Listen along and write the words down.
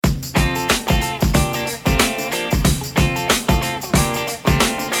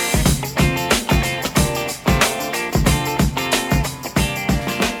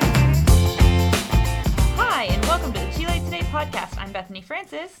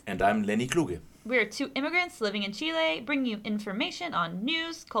And I'm Lenny Kluge. We're two immigrants living in Chile, bringing you information on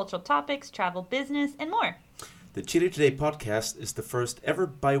news, cultural topics, travel, business, and more. The Chile Today podcast is the first ever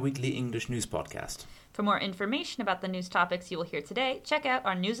bi-weekly English news podcast. For more information about the news topics you will hear today, check out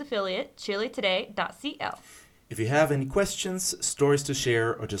our news affiliate, chiletoday.cl. If you have any questions, stories to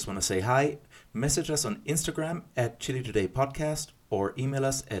share, or just want to say hi, message us on Instagram at Chile Today Podcast or email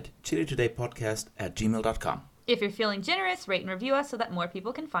us at chiletodaypodcast@gmail.com. If you're feeling generous, rate and review us so that more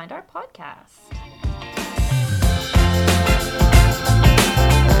people can find our podcast.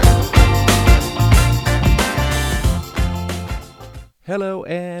 Hello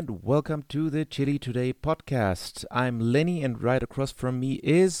and welcome to the Chile Today podcast. I'm Lenny and right across from me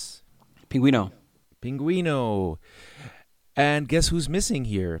is... Pinguino. And guess who's missing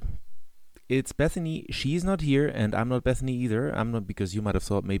here? It's Bethany. She's not here and I'm not Bethany either. I'm not, because you might have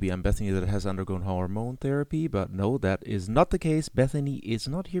thought maybe I'm Bethany that has undergone hormone therapy, but no, that is not the case. Bethany is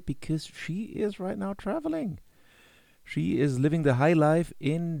not here because she is right now traveling. She is living the high life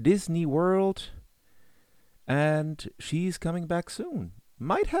in Disney World. And she's coming back soon.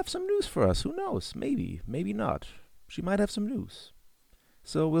 Might have some news for us. Who knows? Maybe not. She might have some news.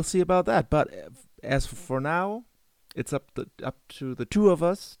 So we'll see about that. But as for now, it's up to the two of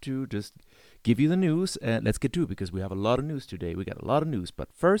us to just give you the news. And let's get to it because we have a lot of news today. We got a lot of news.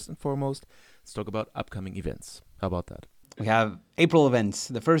 But first and foremost, let's talk about upcoming events. How about that? We have April events.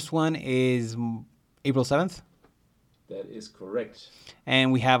 The first one is April 7th. That is correct.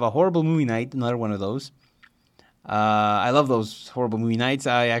 And we have a horrible movie night, another one of those. I love those horrible movie nights.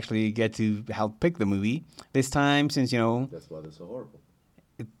 I actually get to help pick the movie. This time, since, That's why they're so horrible.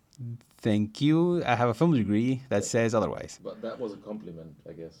 Thank you. I have a film degree that says otherwise. But that was a compliment,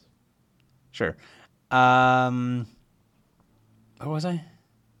 I guess. Sure. Where was I?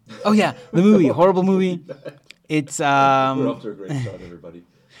 Oh, yeah, the movie. Horrible movie. It's... We're off to a great start, everybody.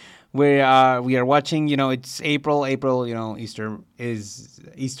 We are watching, it's April, Easter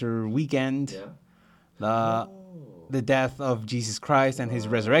weekend. Yeah. The death of Jesus Christ and his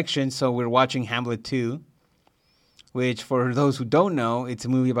resurrection. So we're watching Hamlet 2, which, for those who don't know, it's a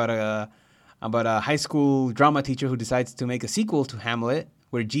movie about a high school drama teacher who decides to make a sequel to Hamlet,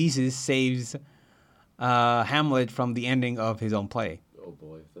 where Jesus saves Hamlet from the ending of his own play. Oh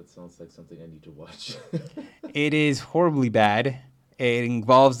boy, that sounds like something I need to watch. It is horribly bad. It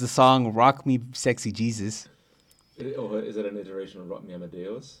involves the song "Rock Me, Sexy Jesus." Is it an iteration of Rock Me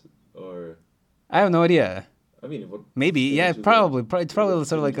Amadeus, or? I have no idea. I mean, maybe, yeah, probably. It's probably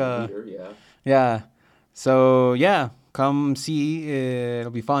sort of like a... Theater, yeah. So, yeah, come see. It'll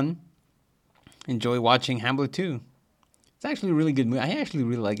be fun. Enjoy watching Hamlet 2. It's actually a really good movie. I actually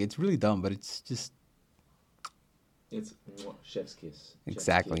really like it. It's really dumb, but it's just... It's chef's kiss.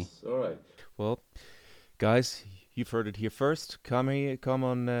 Exactly. Chef's kiss. All right. Well, guys, you've heard it here first. Come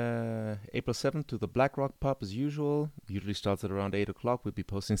on April 7th to the Black Rock Pub as usual. Usually starts at around 8 o'clock. We'll be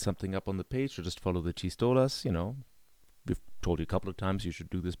posting something up on the page, or just follow the Chistolas. We've told you a couple of times you should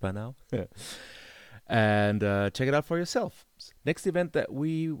do this by now. And check it out for yourself. Next event that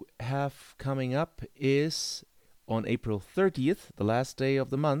we have coming up is on April 30th, the last day of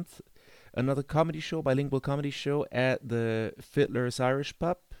the month. Another bilingual comedy show at the Fiddler's Irish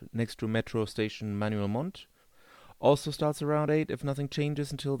Pub next to Metro Station Manuel Montt. Also starts around 8 if nothing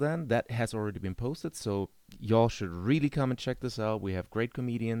changes until then. That has already been posted, so y'all should really come and check this out. We have great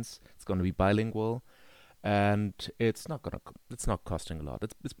comedians. It's going to be bilingual, and it's not costing a lot.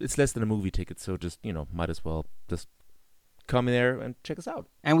 It's less than a movie ticket, so just might as well just come in there and check us out.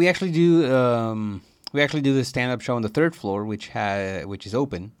 And we actually do the stand-up show on the third floor, which is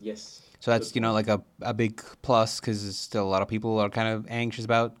open. Yes. So that's, like a big plus, because still a lot of people are kind of anxious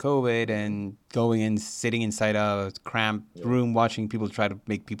about COVID and going and sitting inside a cramped room watching people try to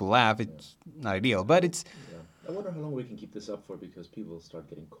make people laugh. It's not ideal, but it's... Yeah. I wonder how long we can keep this up for, because people start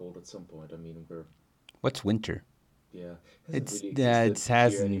getting cold at some point. I mean, What's winter? Yeah. It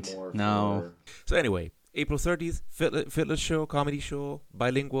hasn't. No. So anyway, April 30th, Fiddler show, comedy show,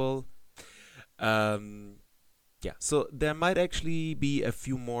 bilingual. Yeah, so there might actually be a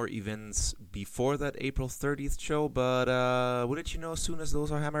few more events before that April 30th show, but we'll let you know as soon as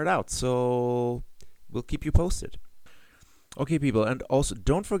those are hammered out. So we'll keep you posted. Okay, people, and also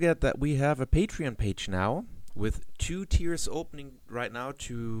don't forget that we have a Patreon page now with 2 tiers opening right now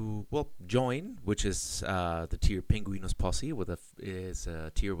to, join, which is the tier Pinguinos Posse, is a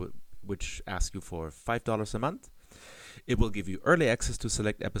tier which asks you for $5 a month. It will give you early access to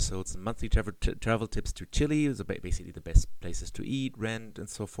select episodes, monthly travel tips to Chile, basically the best places to eat, rent, and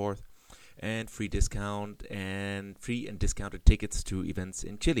so forth, and free and discounted tickets to events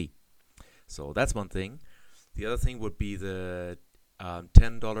in Chile. So that's one thing. The other thing would be the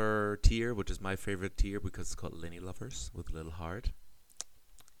 $10 tier, which is my favorite tier because it's called Lenny Lovers with a little heart.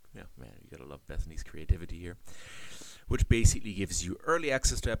 Yeah, man, you gotta love Bethany's creativity here. Which basically gives you early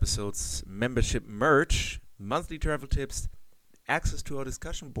access to episodes, membership merch, monthly travel tips, access to our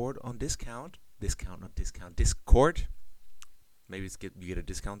discussion board on Discord. Maybe you get a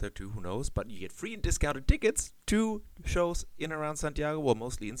discount there too, who knows? But you get free and discounted tickets to shows in and around Santiago, well,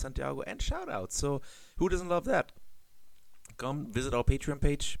 mostly in Santiago, and shout-outs. So who doesn't love that? Come visit our Patreon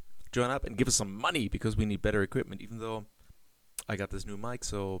page, join up, and give us some money because we need better equipment, even though I got this new mic,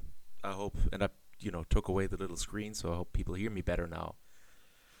 so I hope, and I took away the little screen, so I hope people hear me better now.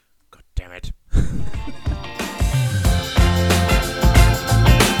 God damn it.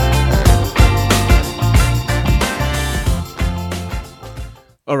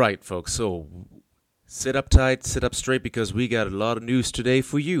 All right, folks, so sit up tight, sit up straight, because we got a lot of news today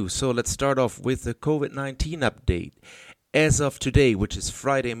for you. So let's start off with the COVID-19 update. As of today, which is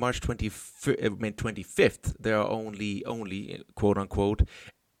Friday, March 25th, there are only quote-unquote,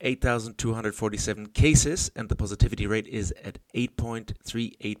 8,247 cases, and the positivity rate is at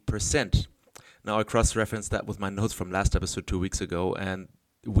 8.38%. Now, I cross-referenced that with my notes from last episode 2 weeks ago, and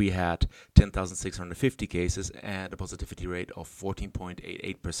we had 10,650 cases and a positivity rate of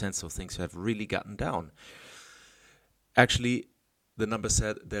 14.88%, so things have really gotten down. Actually, the number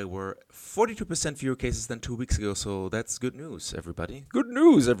said there were 42% fewer cases than 2 weeks ago, so that's good news, everybody. Good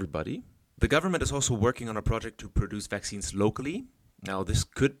news, everybody. The government is also working on a project to produce vaccines locally. Now, this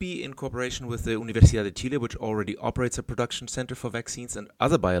could be in cooperation with the Universidad de Chile, which already operates a production center for vaccines and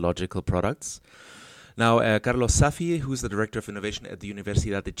other biological products. Now, Carlos Safi, who's the Director of Innovation at the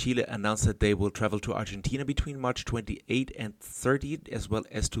Universidad de Chile, announced that they will travel to Argentina between March 28 and 30, as well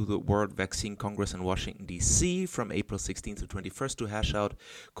as to the World Vaccine Congress in Washington, D.C. from April 16th to 21st to hash out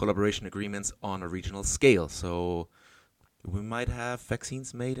collaboration agreements on a regional scale. So we might have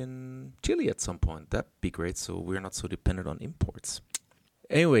vaccines made in Chile at some point. That'd be great, so we're not so dependent on imports.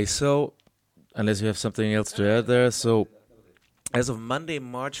 Anyway, so unless you have something else to add there, so as of Monday,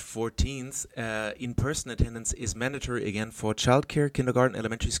 March 14th, in-person attendance is mandatory again for childcare, kindergarten,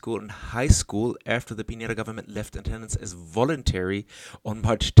 elementary school, and high school after the Piñera government left attendance as voluntary on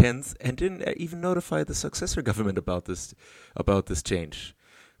March 10th and didn't even notify the successor government about this change,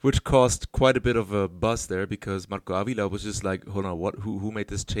 which caused quite a bit of a buzz there because Marco Avila was just like, hold on, what? Who made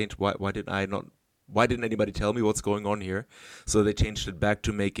this change? Why didn't anybody tell me what's going on here? So they changed it back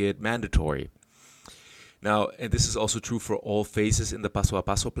to make it mandatory. Now, and this is also true for all phases in the Paso a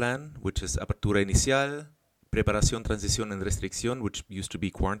Paso plan, which is Apertura Inicial, Preparación, Transición, and Restricción, which used to be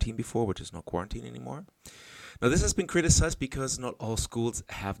quarantine before, which is not quarantine anymore. Now, this has been criticized because not all schools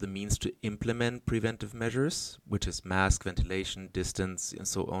have the means to implement preventive measures, which is mask, ventilation, distance, and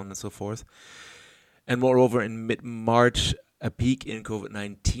so on and so forth. And moreover, in mid-March, a peak in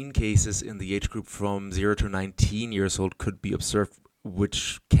COVID-19 cases in the age group from 0 to 19 years old could be observed,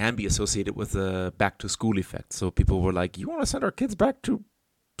 which can be associated with the back-to-school effect. So people were like, you want to send our kids back to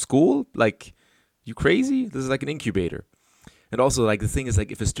school? Like, you crazy? This is like an incubator. And also, like, the thing is,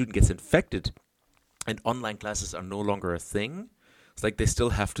 like, if a student gets infected and online classes are no longer a thing, it's like they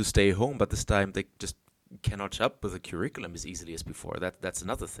still have to stay home, but this time they just cannot catch up with the curriculum as easily as before. That's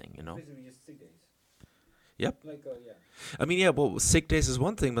another thing, you know? Basically just sick days. Yep. Yeah. I mean, yeah, well, sick days is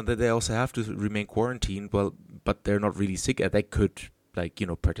one thing, but they also have to remain quarantined. Well, but they're not really sick. They could, like,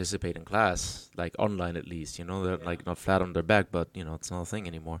 participate in class, like, online at least, They're, like, not flat on their back, but, it's not a thing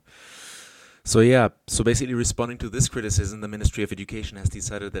anymore. So, yeah, so basically responding to this criticism, the Ministry of Education has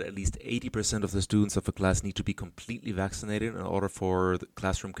decided that at least 80% of the students of a class need to be completely vaccinated in order for the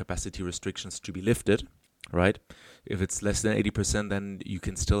classroom capacity restrictions to be lifted, right? If it's less than 80%, then you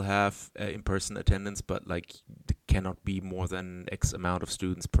can still have in-person attendance, but, like, it cannot be more than X amount of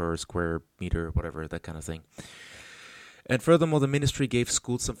students per square meter, whatever, that kind of thing. And furthermore, the ministry gave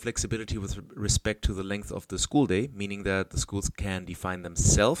schools some flexibility with respect to the length of the school day, meaning that the schools can define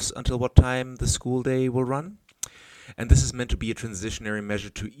themselves until what time the school day will run. And this is meant to be a transitionary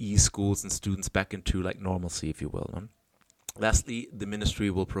measure to ease schools and students back into, like, normalcy, if you will. Lastly, the ministry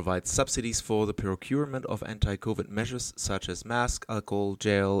will provide subsidies for the procurement of anti-COVID measures such as masks, alcohol,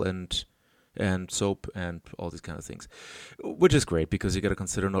 gel, and soap, and all these kind of things, which is great because you got to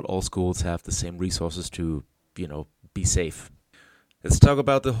consider not all schools have the same resources to, be safe. Let's talk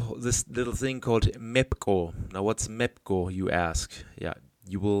about this little thing called MEPCO. Now, what's MEPCO, you ask? Yeah,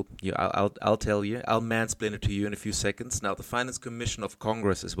 I'll tell you. I'll mansplain it to you in a few seconds. Now, the Finance Commission of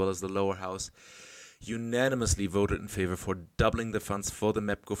Congress, as well as the lower house, unanimously voted in favor for doubling the funds for the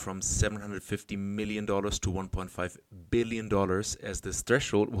MEPCO from $750 million to $1.5 billion, as this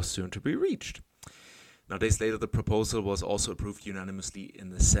threshold was soon to be reached. Now, days later, the proposal was also approved unanimously in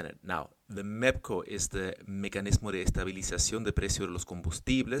the Senate. Now, the MEPCO is the Mecanismo de Estabilización de Precio de los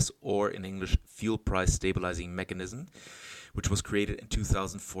Combustibles, or in English, Fuel Price Stabilizing Mechanism, which was created in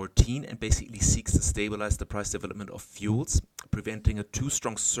 2014 and basically seeks to stabilize the price development of fuels, preventing a too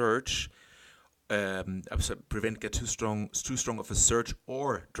strong of a surge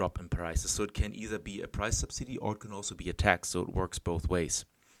or drop in prices. So it can either be a price subsidy or it can also be a tax. So it works both ways.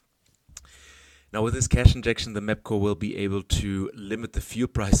 Now, with this cash injection, the MEPCO will be able to limit the fuel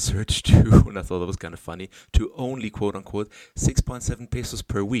price surge to, and I thought that was kind of funny, to only, quote unquote, 6.7 pesos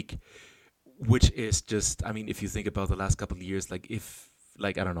per week, which is just, I mean, if you think about the last couple of years, like if,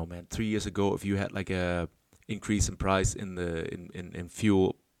 like, I don't know, man, 3 years ago, if you had like a increase in price in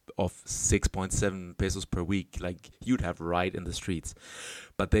fuel of 6.7 pesos per week, like you'd have riot in the streets.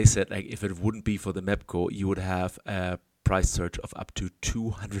 But they said, like, if it wouldn't be for the MEPCO, you would have a price surge of up to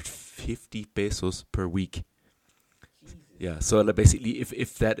 250 pesos per week. Jesus. Yeah, so basically,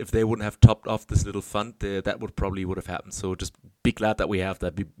 if they wouldn't have topped off this little fund, that would have happened. So just be glad that we have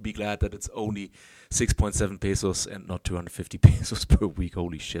that. Be glad that it's only 6.7 pesos and not 250 pesos per week.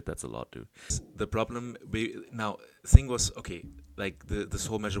 Holy shit, that's a lot, dude. The problem thing was, okay, like this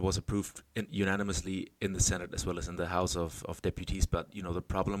whole measure was approved unanimously in the Senate as well as in the House of Deputies, but the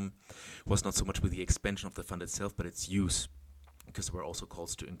problem was not so much with the expansion of the fund itself, but its use, because there were also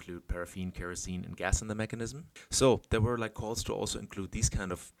calls to include paraffin, kerosene, and gas in the mechanism. So there were like calls to also include these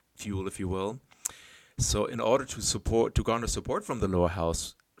kind of fuel, if you will. So in order to garner support from the lower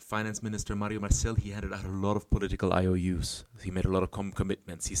house, Finance Minister Mario Marcel, he handed out a lot of political IOUs. He made a lot of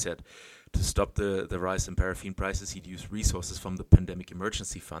commitments. He said to stop the rise in paraffin prices, he'd use resources from the Pandemic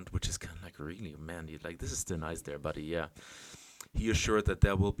Emergency Fund, which is kind of like, really, man, this is still nice there, buddy, yeah. He assured that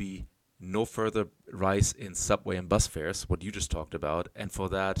there will be no further rise in subway and bus fares, what you just talked about, and for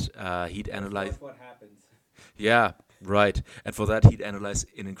that, he'd analyze... That's what happens. Yeah, right. And for that, he'd analyze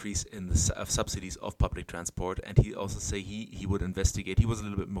an increase in the subsidies of public transport. And he also say he would investigate. He was a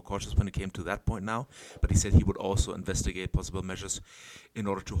little bit more cautious when it came to that point now, but he said he would also investigate possible measures in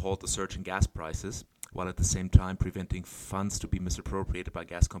order to halt the surge in gas prices, while at the same time preventing funds to be misappropriated by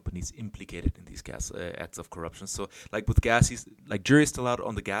gas companies implicated in these gas acts of corruption. So, like with gas, he's like, jury's still out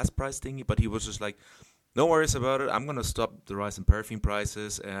on the gas price thingy, but he was just like, no worries about it. I'm going to stop the rise in paraffin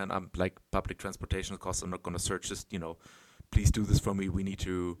prices, and I'm like, public transportation costs, I'm not going to search. Just, please do this for me. We need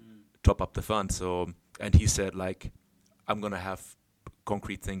to top up the fund. So, and he said, like, I'm going to have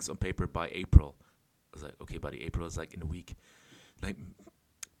concrete things on paper by April. I was like, okay, buddy, April is like in a week. Like,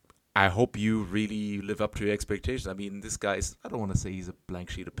 I hope you really live up to your expectations. I mean, this guy is, I don't want to say he's a blank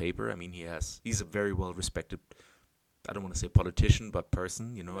sheet of paper. I mean, he's a very well respected, I don't want to say politician, but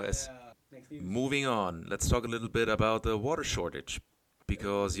person, Moving on, let's talk a little bit about the water shortage,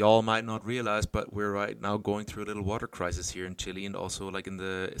 because y'all might not realize, but we're right now going through a little water crisis here in Chile, and also like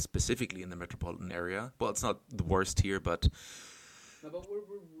specifically in the metropolitan area. Well, it's not the worst here, but... No, but we're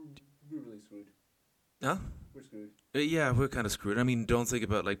really screwed. Huh? We're screwed. Yeah, we're kind of screwed. I mean, don't think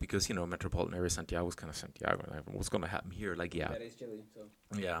about, like, because, metropolitan area Santiago is kind of Santiago, and what's going to happen here? Like, yeah. That is Chile, so...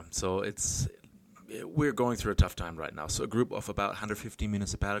 Yeah, so we're going through a tough time right now. So a group of about 150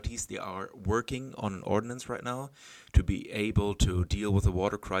 municipalities, they are working on an ordinance right now to be able to deal with the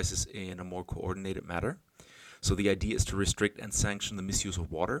water crisis in a more coordinated manner. So the idea is to restrict and sanction the misuse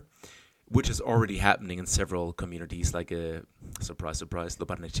of water, which is already happening in several communities, like, surprise, surprise, Lo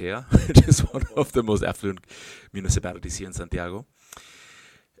Barnechea, which is one of the most affluent municipalities here in Santiago.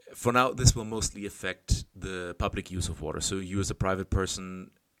 For now, this will mostly affect the public use of water. So you as a private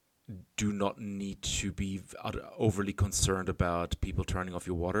person do not need to be overly concerned about people turning off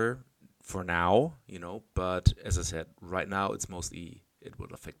your water for now, but as I said, right now it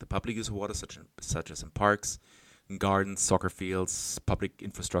will affect the public use of water, such as in parks, in gardens, soccer fields, public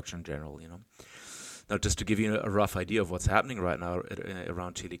infrastructure in general, Now, just to give you a rough idea of what's happening right now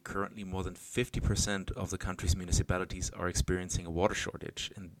around Chile, currently more than 50% of the country's municipalities are experiencing a water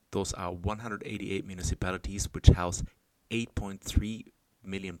shortage, and those are 188 municipalities which house 8.3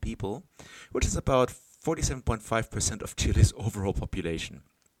 million people, which is about 47.5% of Chile's overall population.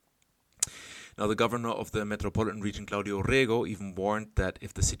 Now, the governor of the metropolitan region, Claudio Rego, even warned that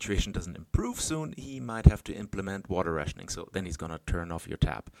if the situation doesn't improve soon, he might have to implement water rationing. So then he's going to turn off your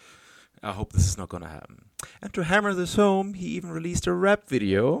tap. I hope this is not going to happen. And to hammer this home, he even released a rap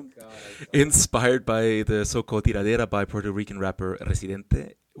video inspired by the so-called tiradera by Puerto Rican rapper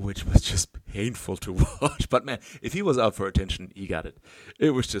Residente, which was just painful to watch. But man, if he was out for attention, he got it.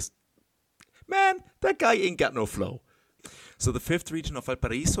 It was just, man, that guy ain't got no flow. So the fifth region of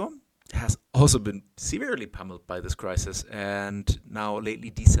Valparaíso, has also been severely pummeled by this crisis, and now lately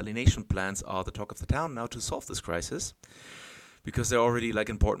desalination plants are the talk of the town now to solve this crisis, because they're already like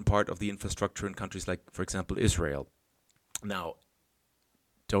important part of the infrastructure in countries like, for example, Israel. Now,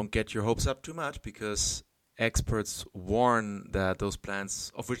 don't get your hopes up too much, because experts warn that those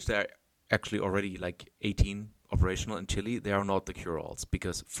plants, of which there are actually already like 18 operational in Chile, they are not the cure-alls,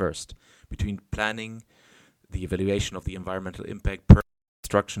 because first, between planning, the evaluation of the environmental impact,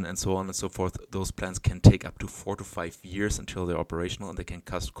 construction, and so on and so forth, those plants can take up to 4 to 5 years until they're operational, and they can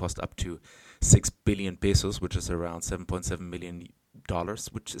cost up to 6 billion pesos, which is around $7.7 million,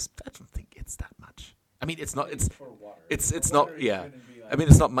 which is, I don't think it's that much. I mean, it's not, it's not, yeah. I mean,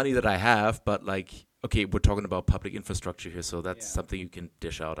 it's not money that I have, but like, okay, we're talking about public infrastructure here, so that's something you can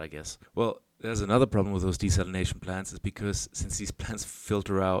dish out, I guess. Well, there's another problem with those desalination plants, is because since these plants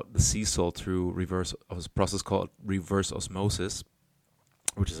filter out the sea salt through a process called reverse osmosis,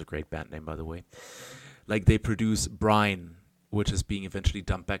 which is a great band name, by the way, like they produce brine, which is being eventually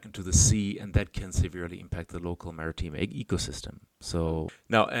dumped back into the sea, and that can severely impact the local maritime ecosystem. So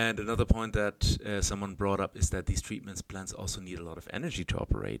now, and another point that someone brought up is that these treatment plants also need a lot of energy to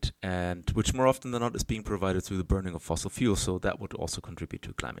operate, and which more often than not is being provided through the burning of fossil fuels. So that would also contribute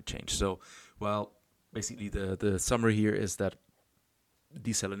to climate change. So, well, basically the summary here is that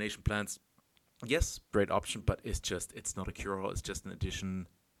desalination plants, yes, great option, but it's not a cure-all. It's just an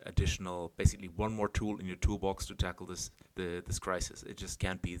additional, basically one more tool in your toolbox to tackle this crisis. It just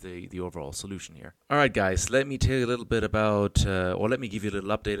can't be the overall solution here. All right, guys, let me tell you a little bit about, or let me give you a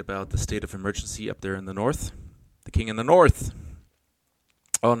little update about the state of emergency up there in the north. The king in the north.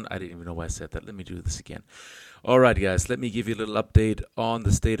 Oh, I didn't even know why I said that. Let me do this again. All right, guys, let me give you a little update on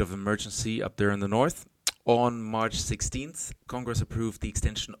the state of emergency up there in the north. On March 16th, Congress approved the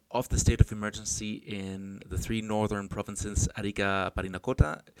extension of the state of emergency in the 3 northern provinces, Arica,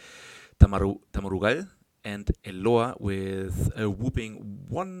 Parinacota, Tamarugal, and Eloa, with a whooping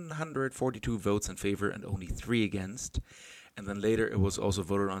 142 votes in favor and only 3 against. And then later it was also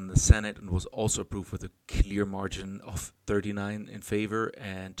voted on in the Senate and was also approved with a clear margin of 39 in favor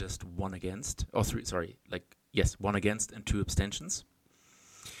and just 1 against. 1 against and 2 abstentions.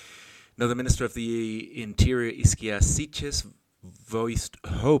 Now, the Minister of the Interior, Isquia Siches, voiced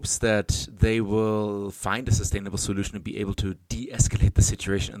hopes that they will find a sustainable solution and be able to de-escalate the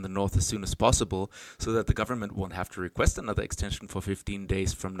situation in the north as soon as possible, so that the government won't have to request another extension for 15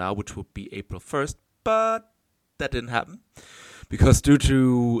 days from now, which would be April 1st. But that didn't happen, because due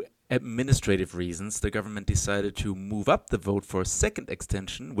to administrative reasons, the government decided to move up the vote for a second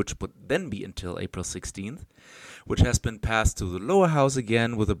extension, which would then be until April 16th, which has been passed to the lower house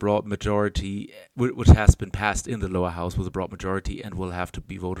again with a broad majority, which has been passed in the lower house with a broad majority and will have to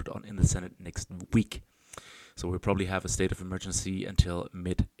be voted on in the Senate next week. So we'll probably have a state of emergency until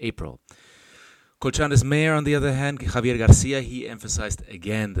mid-April. Colchane's mayor, on the other hand, Javier Garcia, he emphasized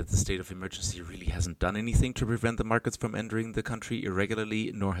again that the state of emergency really hasn't done anything to prevent the markets from entering the country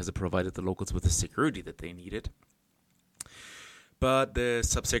irregularly, nor has it provided the locals with the security that they needed. But the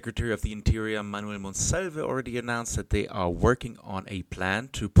Subsecretary of the Interior, Manuel Monsalve, already announced that they are working on a plan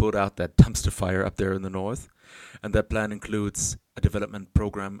to put out that dumpster fire up there in the north. And that plan includes a development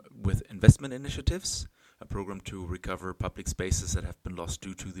program with investment initiatives, a program to recover public spaces that have been lost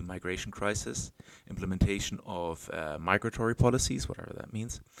due to the migration crisis, implementation of migratory policies, whatever that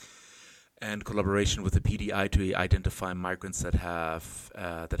means, and collaboration with the PDI to identify migrants that have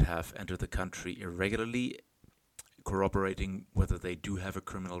entered the country irregularly, corroborating whether they do have a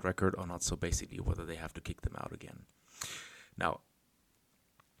criminal record or not, so basically whether they have to kick them out again. Now,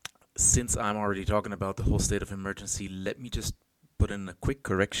 since I'm already talking about the whole state of emergency, let me just put in a quick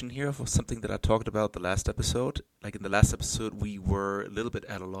correction here of something that I talked about the last episode. Like in the last episode, we were a little bit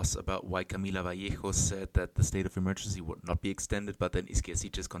at a loss about why Camila Vallejo said that the state of emergency would not be extended, but then Isquia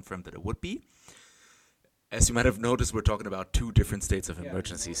Siches confirmed that it would be. As you might have noticed, we're talking about 2 different states of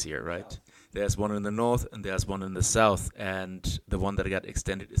emergencies here, right? There's one in the north and there's one in the south, and the one that got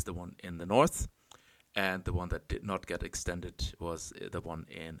extended is the one in the north, and the one that did not get extended was the one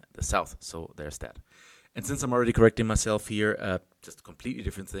in the south. So there's that. And since I'm already correcting myself here, just a completely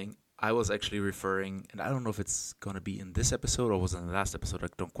different thing, I was actually referring, and I don't know if it's going to be in this episode or was in the last episode, I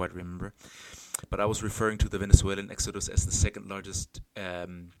don't quite remember, but I was referring to the Venezuelan exodus as the second largest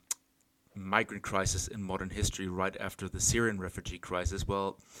migrant crisis in modern history, right after the Syrian refugee crisis.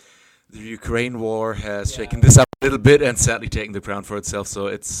 Well, the Ukraine war has shaken this up a little bit and sadly taken the ground for itself, so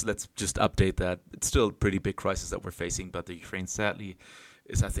let's just update that. It's still a pretty big crisis that we're facing, but the Ukraine sadly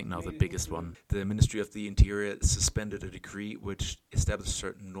is, I think, now the biggest one. The Ministry of the Interior suspended a decree which established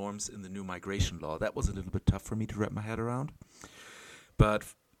certain norms in the new migration law. That was a little bit tough for me to wrap my head around. But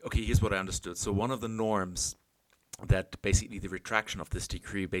okay, here's what I understood. So one of the norms that basically the retraction of this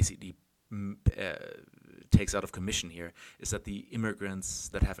decree basically takes out of commission here is that the immigrants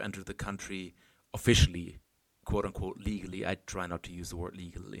that have entered the country officially, quote unquote, legally, I try not to use the word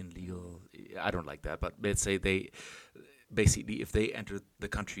legal, illegal, I don't like that, but let's say they basically, if they entered the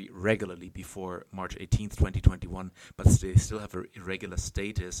country regularly before March 18th, 2021, but they still have an irregular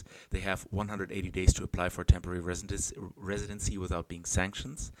status, they have 180 days to apply for temporary residency without being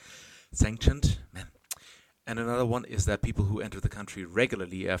sanctioned. Man. And another one is that people who enter the country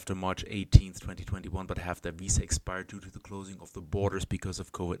regularly after March 18th, 2021, but have their visa expired due to the closing of the borders because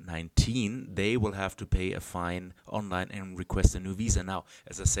of COVID-19, they will have to pay a fine online and request a new visa. Now,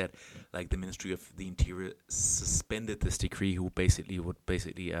 as I said, like the Ministry of the Interior suspended this decree, who basically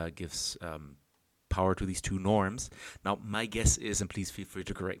gives power to these two norms. Now, my guess is, and please feel free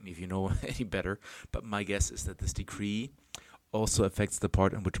to correct me if you know any better, but my guess is that this decree also affects the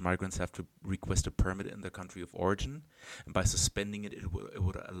part in which migrants have to request a permit in their country of origin. And by suspending it, it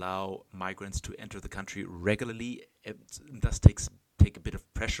would allow migrants to enter the country regularly. It thus take a bit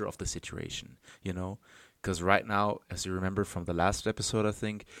of pressure off the situation, you know? Because right now, as you remember from the last episode, I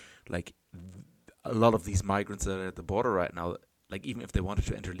think, like a lot of these migrants that are at the border right now, like even if they wanted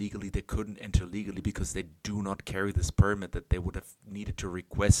to enter legally, they couldn't enter legally because they do not carry this permit that they would have needed to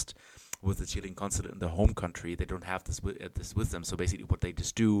request with the Chilean consulate in their home country. They don't have this with them. So basically what they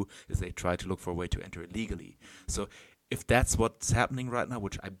just do is they try to look for a way to enter it legally. So if that's what's happening right now,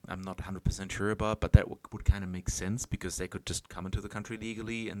 which I'm not 100% sure about, but that would kind of make sense because they could just come into the country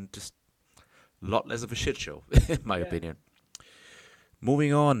legally and just a lot less of a shit show, in my opinion.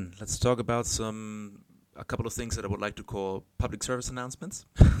 Moving on, let's talk about a couple of things that I would like to call public service announcements.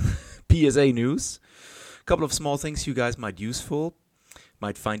 PSA news. A couple of small things you guys might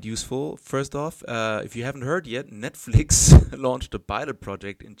find useful. First off, if you haven't heard yet, Netflix launched a pilot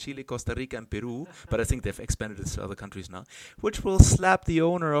project in Chile, Costa Rica, and Peru, but I think they've expanded it to other countries now, which will slap the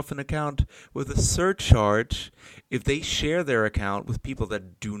owner of an account with a surcharge if they share their account with people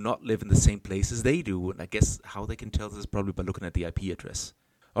that do not live in the same place as they do. And I guess how they can tell this is probably by looking at the IP address.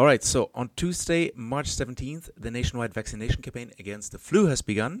 All right, so on Tuesday, March 17th, the nationwide vaccination campaign against the flu has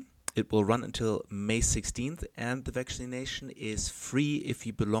begun. It will run until May 16th, and the vaccination is free if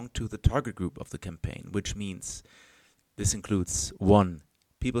you belong to the target group of the campaign, which means this includes 1.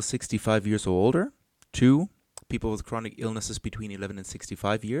 People 65 years or older, 2. People with chronic illnesses between 11 and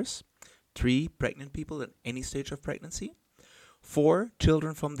 65 years, 3. Pregnant people at any stage of pregnancy, 4.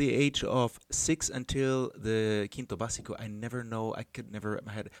 Children from the age of 6 until the Quinto Básico. I never know, I could never wrap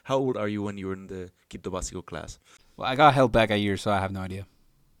my head. How old are you when you were in the Quinto Básico class? Well, I got held back a year, so I have no idea.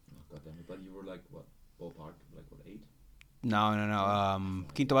 But you were like, what, ballpark, like what, 8? No.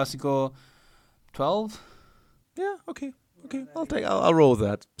 Quinto Básico, 12? Yeah, okay. I'll roll with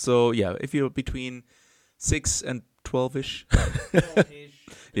that. So, yeah, if you're between 6 and 12-ish. 12-ish.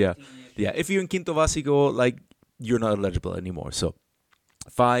 Yeah. If you're in Quinto Básico, like, you're not eligible anymore. So,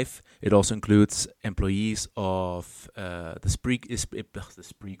 5, it also includes employees of employees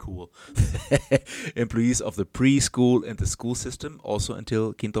of the preschool and the school system, also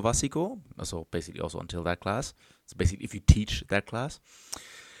until Quinto Básico, so basically also until that class. So basically if you teach that class.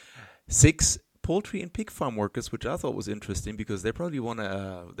 6, poultry and pig farm workers, which I thought was interesting because they probably want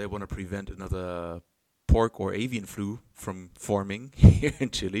to prevent another pork or avian flu from forming here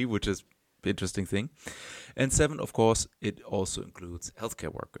in Chile, which is interesting thing. And 7, of course, it also includes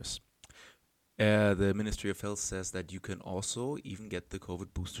healthcare workers. The Ministry of Health says that you can also even get the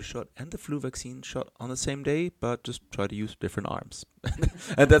COVID booster shot and the flu vaccine shot on the same day, but just try to use different arms.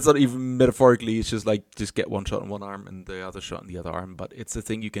 And that's not even metaphorically, it's just like just get one shot in one arm and the other shot in the other arm. But it's a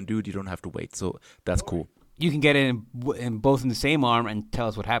thing you can do, you don't have to wait. So that's cool. You can get it in both in the same arm and tell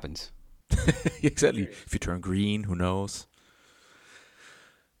us what happens. Exactly. If you turn green, who knows?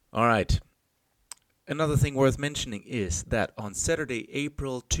 All right. Another thing worth mentioning is that on Saturday,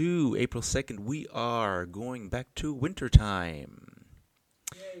 April 2nd, we are going back to wintertime.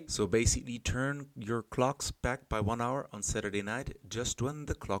 Yay. So basically turn your clocks back by 1 hour on Saturday night, just when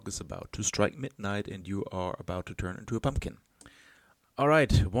the clock is about to strike midnight and you are about to turn into a pumpkin. All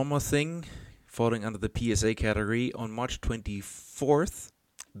right, one more thing, falling under the PSA category. On March 24th,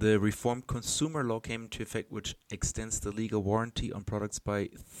 the reformed consumer law came into effect, which extends the legal warranty on products by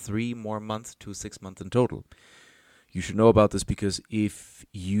 3 more months to 6 months in total. You should know about this because if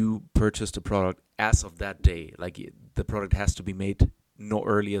you purchased a product as of that day, like the product has to be made no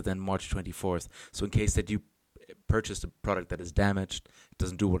earlier than March 24th. So in case that you purchased a product that is damaged, it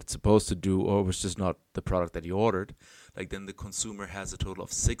doesn't do what it's supposed to do, or was just not the product that you ordered, like then the consumer has a total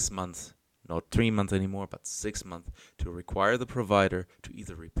of 6 months, not 3 months anymore, but 6 months, to require the provider to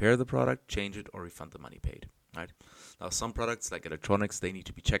either repair the product, change it, or refund the money paid. Right? Now, some products like electronics, they need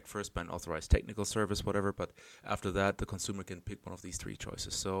to be checked first by an authorized technical service, whatever. But after that, the consumer can pick one of these 3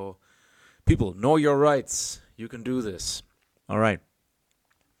 choices. So, people, know your rights. You can do this. All right.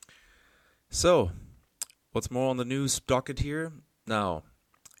 So, what's more on the news docket here? Now,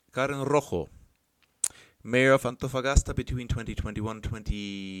 Karen Rojo, mayor of Antofagasta between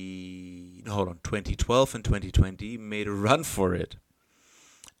 2012 and 2020, made a run for it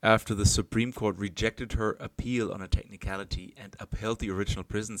after the Supreme Court rejected her appeal on a technicality and upheld the original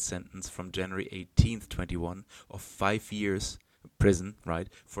prison sentence from January 18th, 21 of 5 years prison, right,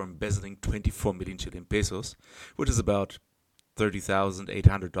 for embezzling 24 million Chilean pesos, which is about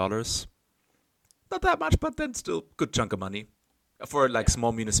 $30,800. Not that much, but then still good chunk of money. For like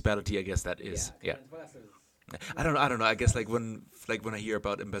small municipality, I guess that is. Yeah. I don't know. I guess like when I hear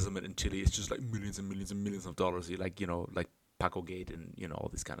about embezzlement in Chile, it's just like millions and millions and millions of dollars. You like Paco Gate and all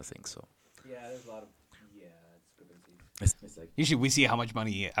these kind of things. So yeah, there's a lot of discrepancies. Usually we see how much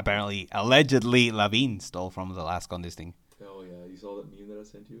money apparently allegedly Lavín stole from the last con this thing. Oh yeah, you saw that meme that I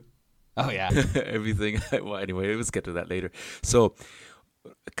sent you? Oh yeah. Everything. Well, anyway, let's get to that later. So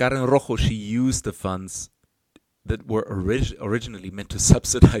Karen Rojo, she used the funds that were originally meant to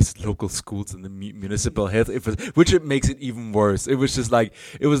subsidize local schools and the municipal health infrastructure, which it makes it even worse. It was just like,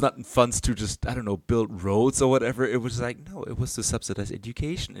 it was not funds to just, I don't know, build roads or whatever. It was like, no, it was to subsidize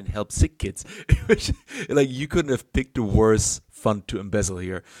education and help sick kids. It was like, you couldn't have picked a worse fund to embezzle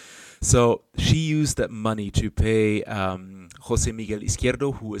here. So she used that money to pay Jose Miguel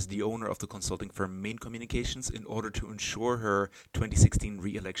Izquierdo, who is the owner of the consulting firm Main Communications, in order to ensure her 2016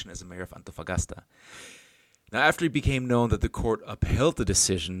 re-election as a mayor of Antofagasta. Now, after it became known that the court upheld the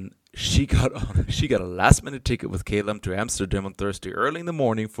decision, she got a last-minute ticket with KLM to Amsterdam on Thursday early in the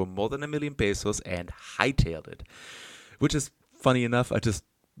morning for more than 1 million pesos and hightailed it. Which is funny enough.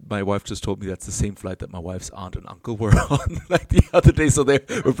 My wife just told me that's the same flight that my wife's aunt and uncle were on like the other day. So they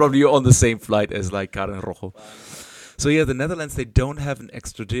were probably on the same flight as like Karen Rojo. So yeah, the Netherlands, they don't have an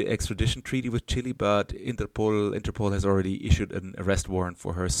extradition treaty with Chile, but Interpol has already issued an arrest warrant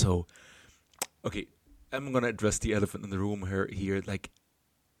for her. So, okay. I'm going to address the elephant in the room here. Like,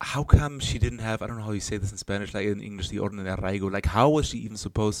 how come she didn't have, I don't know how you say this in Spanish, like in English, the orden de arraigo. Like, how was she even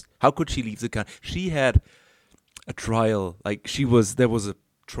how could she leave the country? She had a trial, like there was a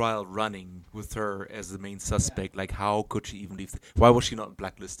trial running with her as the main suspect. Like, how could she even leave? Why was she not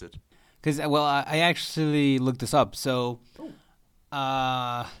blacklisted? Because, well, I actually looked this up, so,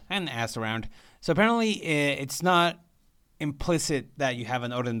 and asked around. So apparently it's not implicit that you have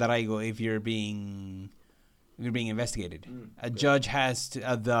an orden de arraigo if you're being investigated. A judge has to,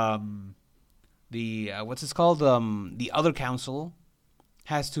 what's this called? The other council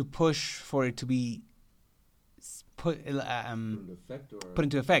has to push for it to be put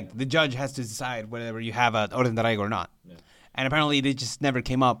into effect. The judge has to decide whether you have an orden de arraigo or not. Yeah. And apparently they just never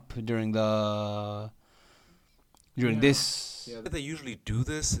came up during this. Yeah, they usually do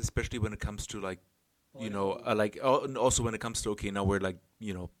this, especially when it comes to like, and also when it comes to, okay, now we're like,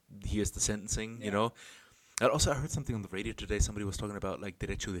 here's the sentencing, And also, I heard something on the radio today. Somebody was talking about like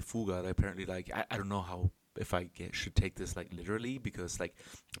derecho de fuga. Like, apparently, like I don't know if I should take this like literally, because like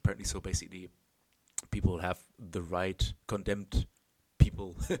apparently, so basically, people have the right, condemned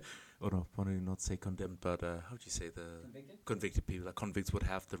people. Or no, I want to not say condemned, but how do you say the convicted people? Like convicts would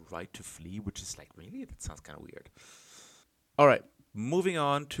have the right to flee, which is like, really, that sounds kind of weird. All right, moving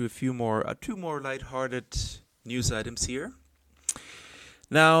on to two more lighthearted news items here.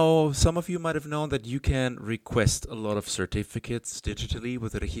 Now, some of you might have known that you can request a lot of certificates digitally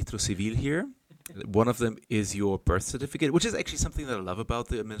with the Registro Civil here. One of them is your birth certificate, which is actually something that I love about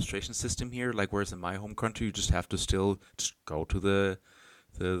the administration system here. Like, whereas in my home country, you just have to still just go to the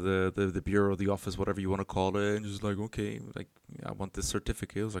bureau, the office, whatever you want to call it, and just like, okay, like, I want this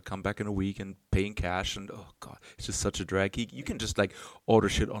certificate. So I come back in a week and pay in cash, and oh god, it's just such a drag. You can just like order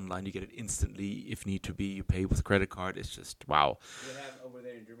shit online, you get it instantly if need to be. You pay with a credit card. It's just wow. Do you have over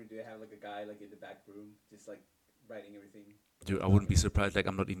there in Germany? Do you have like a guy like in the back room, just like writing everything? Dude, I wouldn't be surprised. Like,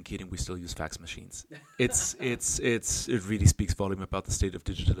 I'm not even kidding. We still use fax machines. It really speaks volume about the state of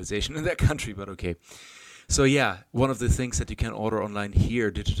digitalization in that country. But okay. So yeah, one of the things that you can order online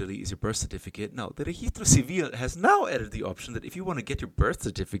here digitally is your birth certificate. Now, the Registro Civil has now added the option that if you want to get your birth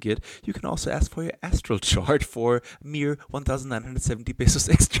certificate, you can also ask for your astral chart for mere 1,970 pesos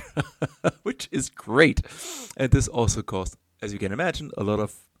extra, which is great. And this also costs, as you can imagine, a lot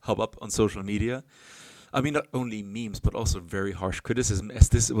of hubbub on social media. I mean, not only memes, but also very harsh criticism, as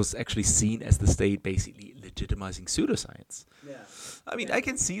this was actually seen as the state basically legitimizing pseudoscience. Yeah. I mean, I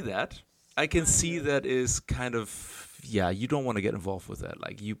can see that. I can see that is kind of, you don't want to get involved with that.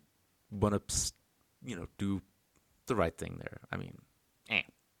 Like, you want to, do the right thing there. I mean,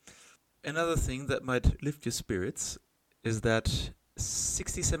 Another thing that might lift your spirits is that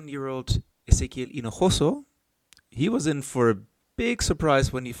 67-year-old Ezequiel Hinojoso, he was in for a big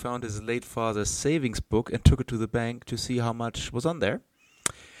surprise when he found his late father's savings book and took it to the bank to see how much was on there.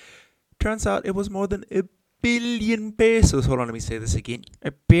 Turns out it was more than 1 billion pesos. Hold on, let me say this again.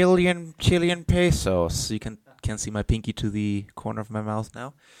 1 billion Chilean pesos. You can see my pinky to the corner of my mouth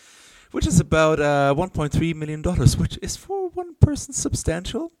now. Which is about $1.3 million, which is for one person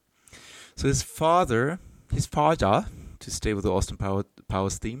substantial. So his father, to stay with the Austin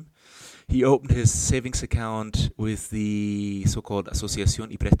Powers theme, he opened his savings account with the so-called Asociación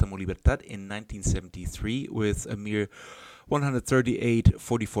y Préstamo Libertad in 1973 with a mere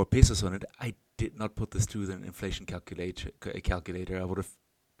 138.44 pesos on it. I did not put this through an inflation calculator.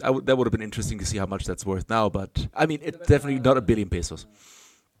 That would have been interesting to see how much that's worth now, but I mean, it's definitely not 1 billion pesos.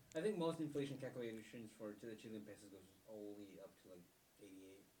 I think most inflation calculations to the Chilean pesos goes only up to like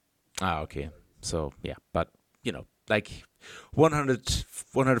 88. Okay. So, yeah, but, like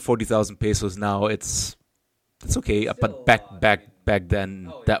 140,000 pesos now, it's okay. But back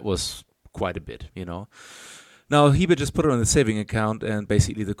then, that was quite a bit, Now, Hibe just put it on the saving account, and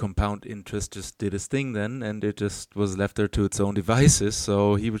basically the compound interest just did its thing then, and it just was left there to its own devices.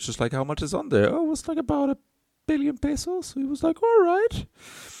 So he was just like, how much is on there? Oh, it was like about 1 billion pesos. So he was like, all right.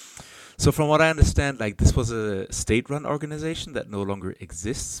 So from what I understand, like, this was a state-run organization that no longer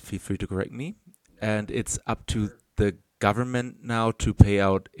exists. Feel free to correct me. And it's up to the government now to pay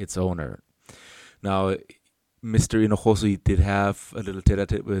out its owner. Now, Mr. Hinojoso did have a little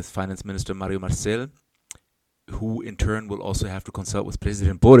tete-a-tete with Finance Minister Mario Marcel, who in turn will also have to consult with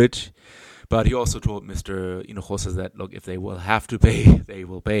President Boric. But he also told Mr. Hinojosa that, look, if they will have to pay, they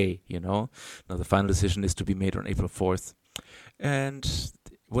will pay, Now, the final decision is to be made on April 4th. And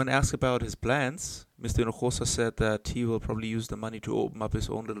when asked about his plans, Mr. Hinojosa said that he will probably use the money to open up his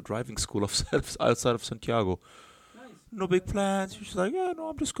own little driving school outside of Santiago. Nice. No big plans. He's like,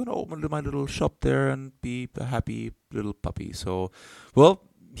 I'm just going to open my little shop there and be a happy little puppy. So, well,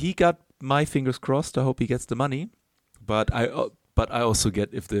 he got my fingers crossed. I hope he gets the money. But I also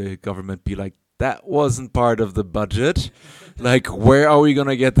get if the government be like, that wasn't part of the budget. Like, where are we going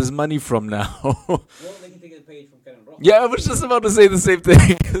to get this money from now? Well, they can take a page from Canon Rojo. Yeah, I was just about to say the same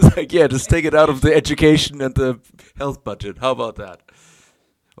thing. It's like, just take it out of the education and the health budget. How about that?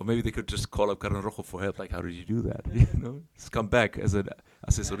 Or maybe they could just call up Canon Rojo for help. Like, how did you do that? Just come back as an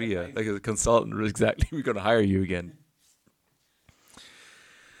asesoría, like a consultant. Exactly, we're going to hire you again.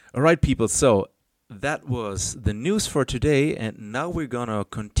 All right, people. So that was the news for today. And now we're going to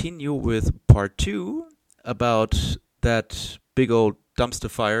continue with part 2 about that big old dumpster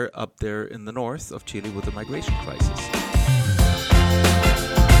fire up there in the north of Chile with the migration crisis.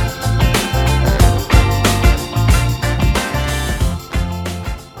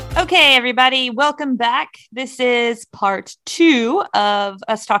 Okay, everybody, welcome back. This is part 2 of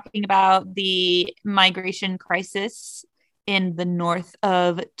us talking about the migration crisis in the north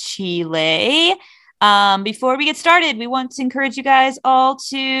of Chile. Before we get started, we want to encourage you guys all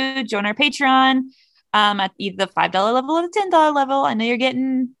to join our Patreon at either the $5 level or the $10 level. I know you're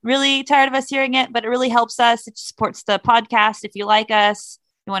getting really tired of us hearing it, but it really helps us. It supports the podcast. If you like us,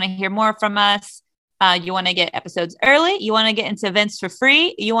 you want to hear more from us, you want to get episodes early, you want to get into events for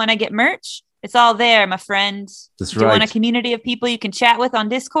free, you want to get merch, it's all there, my friend. That's you right. want a community of people you can chat with on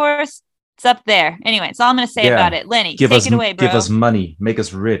Discourse? It's up there. Anyway, that's all I'm going to say about it. Lenny, take it away, bro. Give us money. Make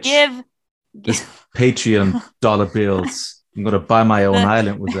us rich. This Patreon dollar bills. I'm going to buy my own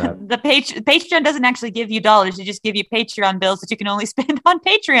island with that. The Patreon doesn't actually give you dollars. They just give you Patreon bills that you can only spend on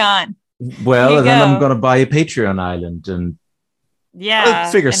Patreon. Well, and then I'm going to buy a Patreon island and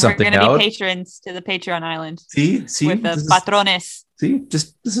figure something out. We're going to be patrons to the Patreon island. See? With the patrones.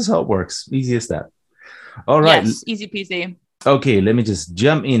 This is how it works. Easy as that. All right. Yes, easy peasy. Okay, let me just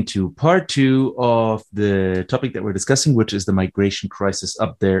jump into part 2 of the topic that we're discussing, which is the migration crisis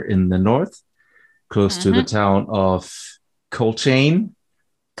up there in the north, close to the town of Coltrane.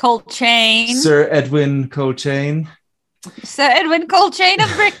 Sir Edwin Coltrane. Sir Edwin Coltrane of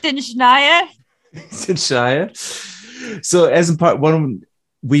Brichtenshire. So as in part 1,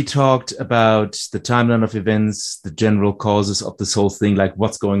 we talked about the timeline of events, the general causes of this whole thing, like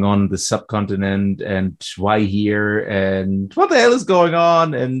what's going on in the subcontinent and why here and what the hell is going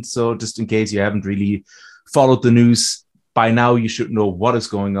on. And so just in case you haven't really followed the news, by now you should know what is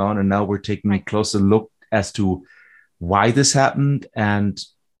going on. And now we're taking a closer look as to why this happened and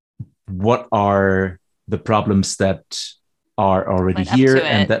what are the problems that are already Went up here to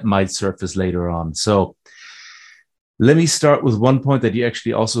and it. that might surface later on. So let me start with one point that you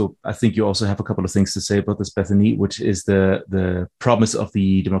actually also, I think you also have a couple of things to say about this, Bethany, which is the promise of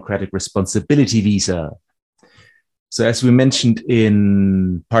the democratic responsibility visa. So as we mentioned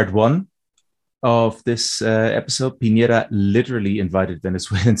in part one of this episode, Piñera literally invited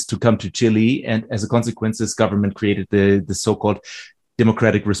Venezuelans to come to Chile. And as a consequence, this government created the so-called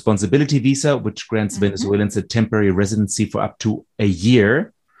democratic responsibility visa, which grants Venezuelans a temporary residency for up to a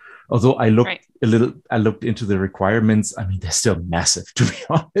year. Although I looked into the requirements. I mean, they're still massive, to be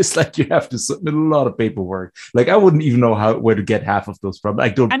honest. Like you have to submit a lot of paperwork. Like I wouldn't even know where to get half of those from. I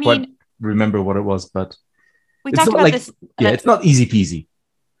don't quite remember what it was, but we talked about this. Yeah, it's not easy peasy.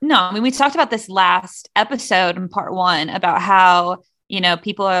 No, I mean, we talked about this last episode in part one about how,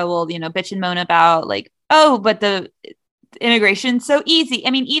 people will, bitch and moan about like, oh, but the immigration's so easy.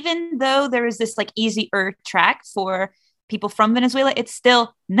 I mean, even though there is this like easier track for people from Venezuela, it's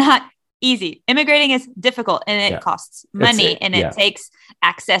still not easy. Immigrating is difficult and it costs money and it takes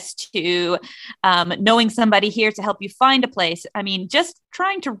access to knowing somebody here to help you find a place. I mean, just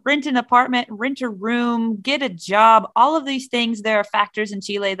trying to rent an apartment, rent a room, get a job, all of these things, there are factors in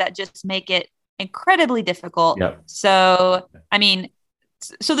Chile that just make it incredibly difficult. Yep. So, I mean,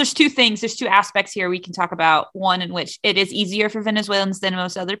 so there's two aspects here we can talk about. One in which it is easier for Venezuelans than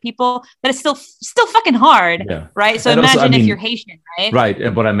most other people, but it's still fucking hard, right? So and imagine also, if you're Haitian, right? Right.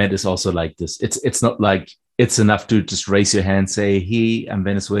 And what I meant is also like this. It's not like it's enough to just raise your hand, say, "Hey, I'm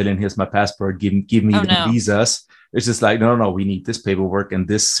Venezuelan. Here's my passport. Give me the visas." It's just like, no, we need this paperwork and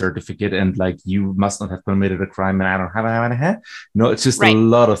this certificate, and like you must not have committed a crime, and I don't have. No, it's just a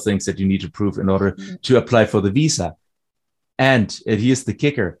lot of things that you need to prove in order to apply for the visa. And here's the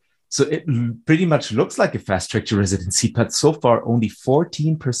kicker. So it pretty much looks like a fast track to residency, but so far only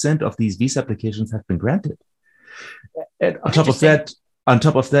 14% of these visa applications have been granted. And on top of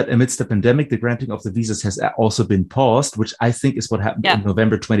that, amidst the pandemic, the granting of the visas has also been paused, which I think is what happened in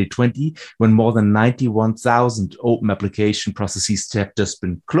November 2020, when more than 91,000 open application processes have just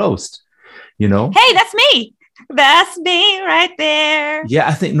been closed. Hey, that's me. That's me right there. Yeah,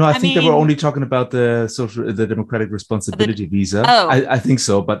 I think they were only talking about the democratic responsibility visa. Oh, I think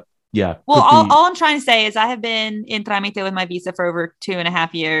so, but yeah. Well, all I'm trying to say is I have been in trámite with my visa for over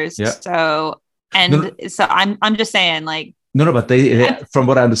 2.5 years. Yeah. So I'm just saying, like. No, but they from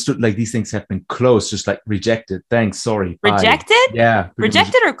what I understood, like these things have been closed, just like rejected. Thanks, sorry. Rejected? Bye. Yeah.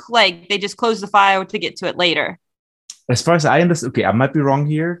 Rejected or like they just closed the file to get to it later? As far as I understand, okay, I might be wrong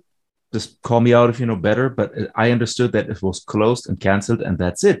here. Just call me out if you know better, but I understood that it was closed and canceled and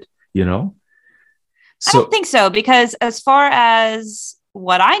that's it, So, I don't think so, because as far as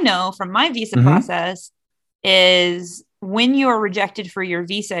what I know from my visa process is when you're rejected for your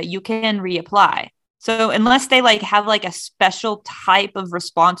visa, you can reapply. So unless they like have like a special type of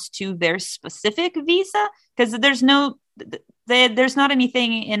response to their specific visa, because there's not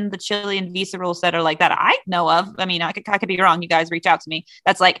anything in the Chilean visa rules that are like that I know of. I mean, I could be wrong. You guys reach out to me.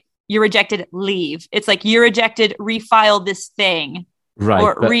 That's like, you're rejected, leave. It's like you're rejected, refile this thing, right?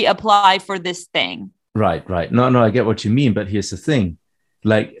 Or reapply for this thing. Right. No, I get what you mean, but here's the thing.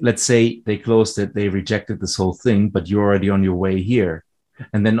 Like, let's say they closed it, they rejected this whole thing, but you're already on your way here.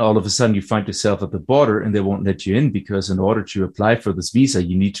 And then all of a sudden you find yourself at the border and they won't let you in because in order to apply for this visa,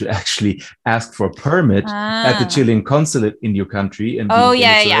 you need to actually ask for a permit at the Chilean consulate in your country and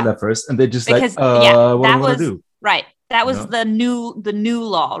Venezuela first. And they're just because, what do I want to do? Right. That was the new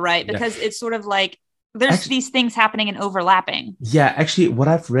law, right? Because it's sort of like there's these things happening and overlapping. Yeah, actually, what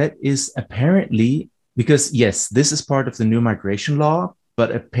I've read is apparently, because yes, this is part of the new migration law,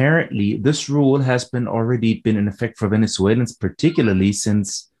 but apparently this rule has already been in effect for Venezuelans, particularly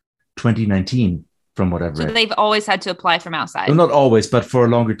since 2019. From what I've read. So they've always had to apply from outside. Well, not always, but for a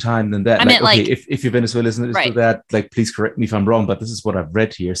longer time than that. I meant like if you're Venezuelan listening to that, like, please correct me if I'm wrong, but this is what I've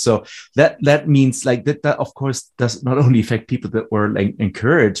read here. So that means like that of course does not only affect people that were like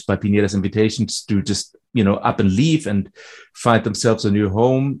encouraged by Piñera's invitations to just, up and leave and find themselves a new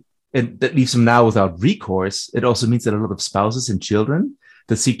home. And that leaves them now without recourse. It also means that a lot of spouses and children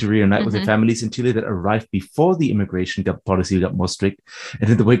that seek to reunite with their families in Chile that arrived before the immigration policy got more strict. And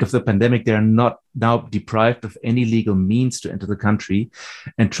in the wake of the pandemic, they are not now deprived of any legal means to enter the country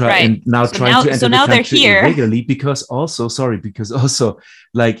and trying to enter the country irregularly because also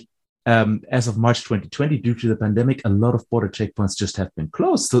like as of March 2020, due to the pandemic, a lot of border checkpoints just have been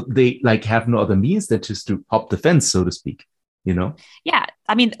closed. So they like have no other means than just to hop the fence, so to speak. Yeah,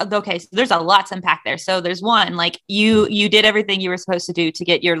 I mean, okay, so there's a lot to unpack there. So there's one, like you did everything you were supposed to do to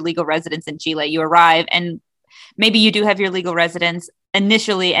get your legal residence in Chile. You arrive and maybe you do have your legal residence,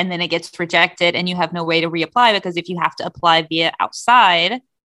 initially, and then it gets rejected and you have no way to reapply, because if you have to apply via outside,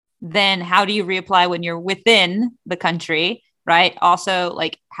 then how do you reapply when you're within the country? Right. Also,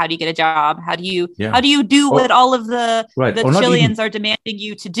 like, how do you get a job? How do you do what all of the Chileans are demanding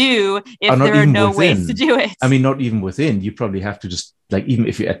you to do if there are no ways to do it? I mean, not even within. You probably have to just, like, even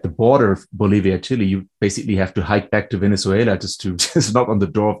if you're at the border of Bolivia, Chile, you basically have to hike back to Venezuela just knock on the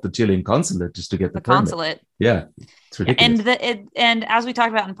door of the Chilean consulate just to get the permit. Consulate. Yeah, it's ridiculous. And as we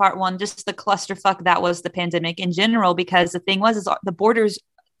talked about in part one, just the clusterfuck that was the pandemic in general, because the thing was the borders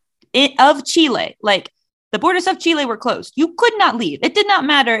of Chile, like, the borders of Chile were closed. You could not leave. It did not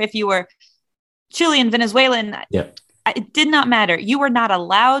matter if you were Chilean, Venezuelan. Yeah. It did not matter. You were not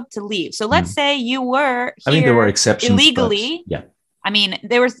allowed to leave. So let's say you were here there were exceptions illegally. Yeah.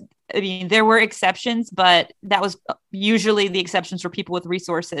 There were exceptions, but that was usually the exceptions for people with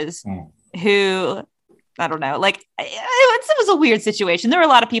resources who, I don't know, like, it was a weird situation. There were a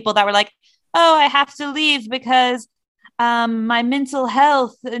lot of people that were like, oh, I have to leave because my mental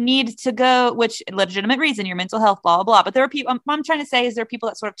health needs to go, which legitimate reason, your mental health, blah, blah, blah. But there are people, I'm trying to say is there are people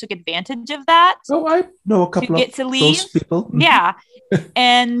that sort of took advantage of that. Oh, I know a couple to get to leave. Those people. Yeah.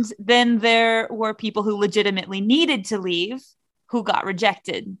 And then there were people who legitimately needed to leave who got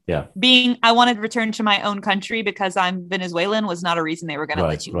rejected. Yeah. I wanted to return to my own country because I'm Venezuelan was not a reason they were going to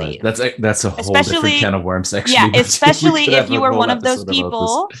let you leave. That's a whole different can of worms, actually. Yeah, especially if you were one of those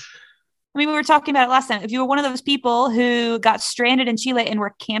people. I mean, we were talking about it last time. If you were one of those people who got stranded in Chile and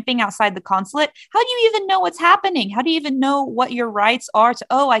were camping outside the consulate, how do you even know what's happening? How do you even know what your rights are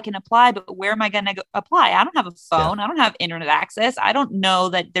I can apply, but where am I going to apply? I don't have a phone. Yeah. I don't have internet access. I don't know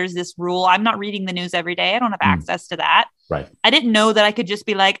that there's this rule. I'm not reading the news every day. I don't have access to that. Right. I didn't know that I could just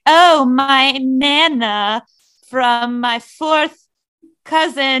be like, oh, my Nana from my fourth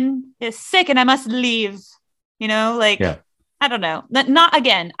cousin is sick and I must leave. You know, like... Yeah. I don't know. Not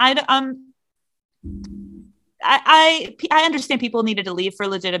again. I understand people needed to leave for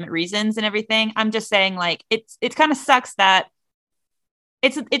legitimate reasons and everything. I'm just saying, like, it kind of sucks that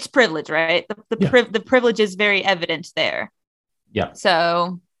it's privilege, right? The privilege is very evident there. Yeah.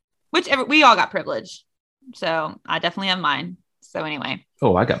 So, we all got privilege. So I definitely have mine. So anyway.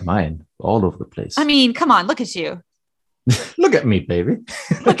 Oh, I got mine all over the place. I mean, come on, look at you. Look at me, baby.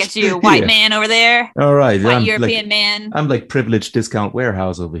 Look at you, white man over there. All right. White European man. I'm like privileged discount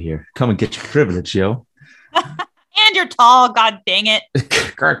warehouse over here. Come and get your privilege, yo. And you're tall. God dang it.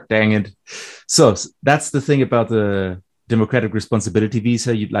 God dang it. So that's the thing about the democratic responsibility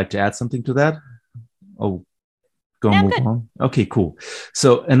visa. You'd like to add something to that? Oh, move on. Okay, cool.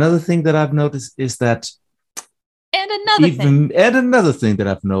 So another thing that I've noticed is that another thing that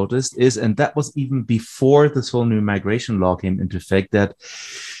I've noticed is, and that was even before this whole new migration law came into effect, that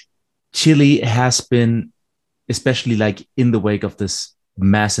Chile has been, especially like in the wake of this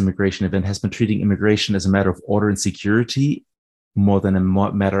mass immigration event, has been treating immigration as a matter of order and security more than a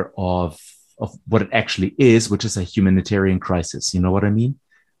matter of what it actually is, which is a humanitarian crisis. You know what I mean?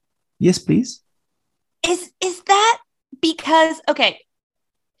 Yes, please. Is that because, okay,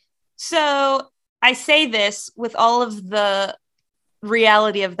 so I say this with all of the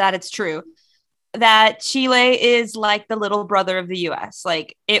reality of that. It's true that Chile is like the little brother of the US.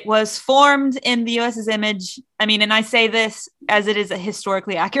 Like, it was formed in the US's image. I mean, and I say this as it is a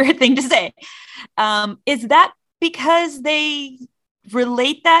historically accurate thing to say. Is that because they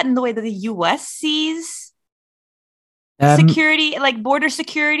relate that in the way that the US sees security, like border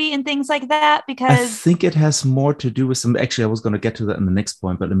security and things like that? Because I think it has more to do with some. Actually, I was going to get to that in the next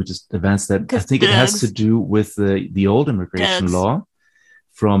point, but let me just advance that. I think it has to do with the old immigration law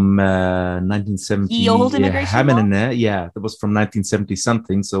from 1970. The old immigration law? Yeah, that was from 1970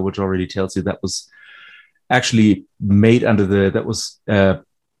 something. So, which already tells you that was actually made that was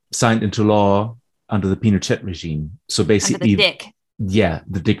signed into law under the Pinochet regime. So basically, the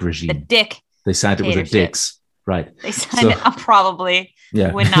Dick regime. The Dick. They signed it with the Dicks. Right. They signed it. I probably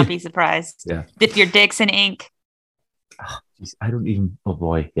would not be surprised. Yeah. Dip your dicks in ink. Oh, geez, I don't even. Oh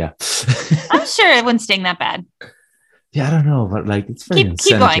boy. Yeah. I'm sure it wouldn't sting that bad. Yeah, I don't know, but like it's very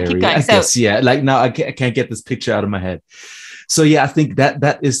unsanitary. Keep going. I guess, yeah. Like now, I can't get this picture out of my head. So yeah, I think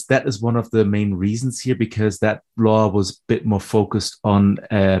that is one of the main reasons here, because that law was a bit more focused on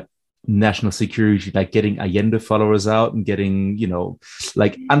national security, like getting Allende followers out and getting,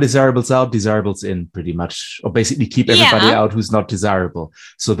 like undesirables out, desirables in, pretty much, or basically keep everybody out who's not desirable.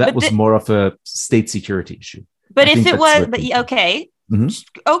 So that was more of a state security issue. But if it was, okay. Mm-hmm.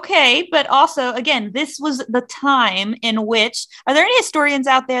 Okay, but also, again, this was the time in which, are there any historians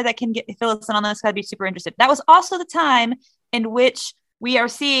out there that can fill us in on this? I'd be super interested. That was also the time in which we are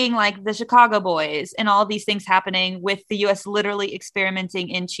seeing like the Chicago Boys and all these things happening with the US literally experimenting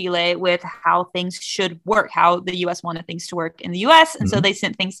in Chile with how things should work, how the US wanted things to work in the US. And so they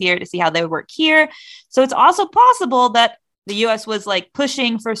sent things here to see how they would work here. So it's also possible that the US was like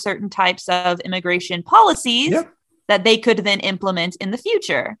pushing for certain types of immigration policies that they could then implement in the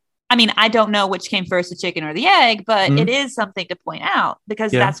future. I mean, I don't know which came first, the chicken or the egg, but it is something to point out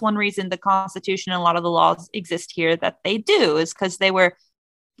because that's one reason the Constitution and a lot of the laws exist here that they do is because they were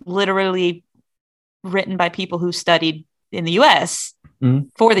literally written by people who studied in the US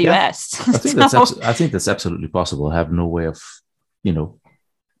for the US. I think that's absolutely possible. I have no way of,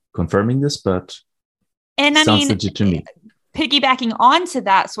 confirming this, but sounds legit to me. Piggybacking onto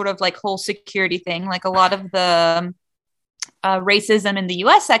that sort of like whole security thing, like a lot of the racism in the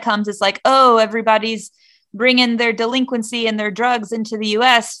US that comes is like, oh, everybody's bringing their delinquency and their drugs into the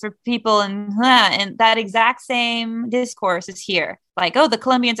US for people, and that exact same discourse is here. Like, oh, the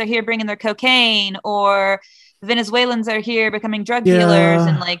Colombians are here bringing their cocaine, or Venezuelans are here becoming drug dealers,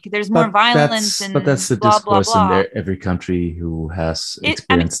 and like there's more violence. But that's the discourse in every country who has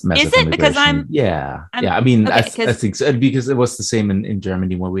experienced massive immigration. Because I think so, because it was the same in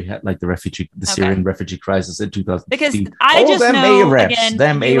Germany when we had like the Syrian refugee crisis in 2015. Because I just know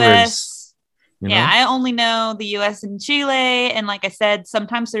them Arabs. I only know the US and Chile, and like I said,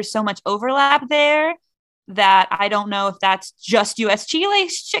 sometimes there's so much overlap there that I don't know if that's just US Chile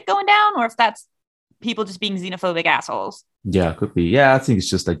shit going down or if that's people just being xenophobic assholes. Yeah, could be. Yeah, I think it's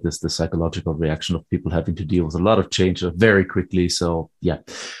just like the psychological reaction of people having to deal with a lot of change very quickly. So yeah,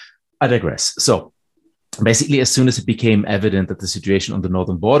 I digress. So basically, as soon as it became evident that the situation on the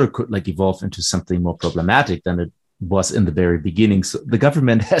northern border could like evolve into something more problematic than it was in the very beginning, so the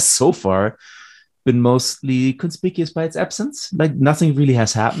government has so far been mostly conspicuous by its absence. Like nothing really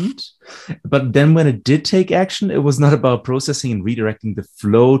has happened. But then when it did take action, it was not about processing and redirecting the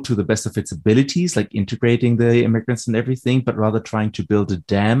flow to the best of its abilities, like integrating the immigrants and everything, but rather trying to build a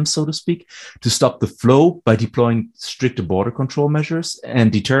dam, so to speak, to stop the flow by deploying stricter border control measures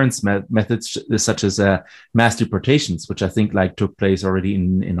and deterrence methods such as mass deportations, which I think like took place already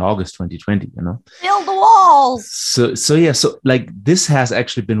in August 2020, Build the walls. So like this has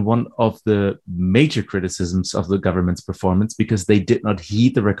actually been one of the major criticisms of the government's performance because they did not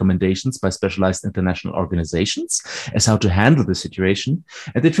heed the recommendations by specialized international organizations as how to handle the situation.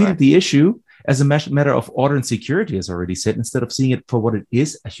 And they treated the issue as a matter of order and security, as already said, instead of seeing it for what it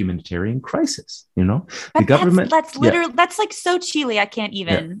is, a humanitarian crisis. The government. That's literally, that's like so Chile. I can't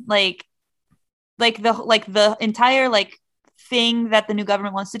even like the entire like thing that the new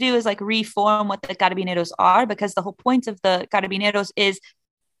government wants to do is like reform what the carabineros are, because the whole point of the carabineros is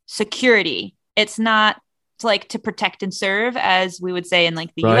security. It's not like to protect and serve, as we would say in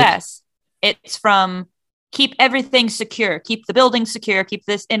like the US. It's from keep everything secure, keep the building secure, keep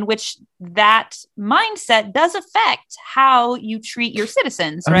this, in which that mindset does affect how you treat your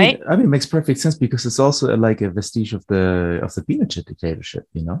citizens, right? I mean, it makes perfect sense because it's also like a vestige of the Pinochet dictatorship,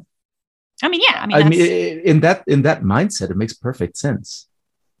 I mean, in that mindset, it makes perfect sense.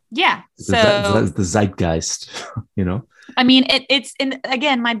 Yeah. The zeitgeist, I mean, it's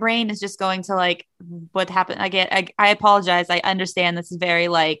again, my brain is just going to like what happened. I apologize. I understand this is very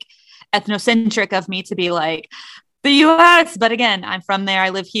like ethnocentric of me to be like the US, but again, I'm from there. I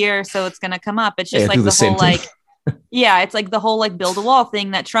live here. So it's going to come up. It's just like the whole like, it's like the whole like build a wall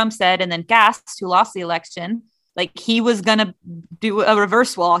thing that Trump said. And then Gast, who lost the election, like he was going to do a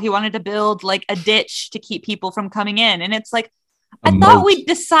reverse wall. He wanted to build like a ditch to keep people from coming in. And it's like, I thought we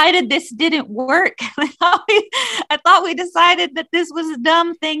decided this didn't work. I thought we decided that this was a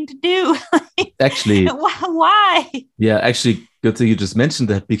dumb thing to do. Actually, why? Yeah, actually, good thing you just mentioned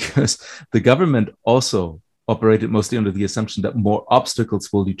that, because the government also operated mostly under the assumption that more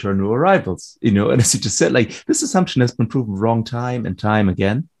obstacles will deter new arrivals. And as you just said, like this assumption has been proven wrong time and time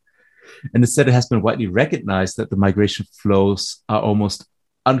again. And instead, it has been widely recognized that the migration flows are almost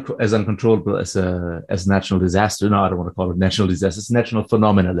as uncontrollable as a natural disaster. No, I don't want to call it natural disaster. It's a natural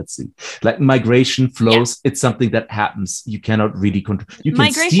phenomena. Let's see, like migration flows. Yeah. It's something that happens. You cannot really control. You can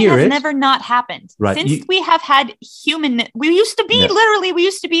migration steer has it. Never not happened. Right. Since we have had human. We used to be We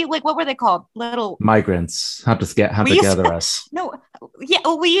used to be like, what were they called? Little migrants. Hunter-gatherers. No. Yeah.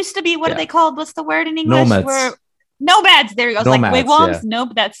 Well, we used to be. What are they called? What's the word in English? Nomads. Nomads. There you go. Like wigwams. Yeah.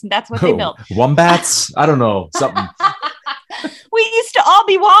 No, that's what they built. Wombats. I don't know. Something. We used to all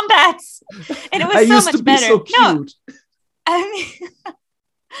be wombats, and it was so much better. So cute. No, I mean,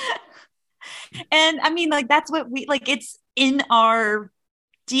 and I mean, like that's what we like. It's in our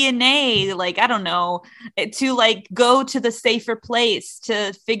DNA. Like I don't know, to like go to the safer place,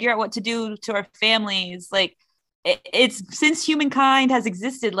 to figure out what to do to our families. Like it's since humankind has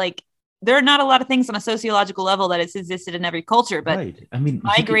existed, like there are not a lot of things on a sociological level that has existed in every culture, but right. I mean,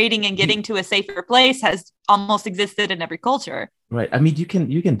 migrating and getting to a safer place has almost existed in every culture. Right. I mean, you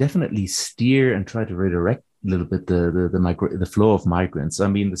can definitely steer and try to redirect a little bit the flow of migrants. I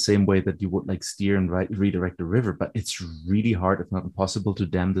mean, the same way that you would like steer and redirect the river, but it's really hard, if not impossible, to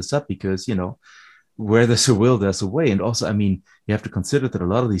dam this up because, you know, where there's a will, there's a way. And also, I mean, you have to consider that a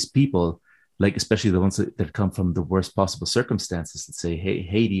lot of these people, like especially the ones that come from the worst possible circumstances, let's say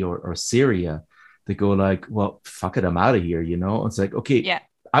Haiti or Syria, they go like, well, fuck it, I'm out of here, you know? It's like, okay, Yeah,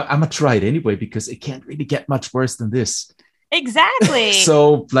 I'm gonna try it anyway because it can't really get much worse than this. exactly.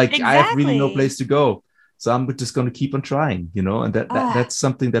 So like I have really no Exactly. place to go. So I'm just going to keep on trying, you know, and Ah. that's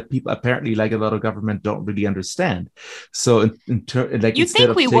something that people apparently, like a lot of government, don't really understand. So like You'd instead think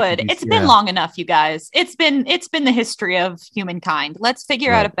of we taking would. these- It's been long enough, you guys. It's been the history of humankind. Let's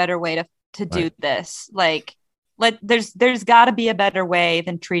figure out Right. a better way to do Right. this. Like, there's got to be a better way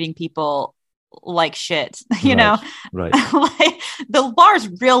than treating people like shit. You know, right. like the bar's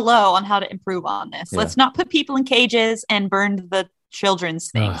real low on how to improve on this. Yeah. Let's not put people in cages and burn the children's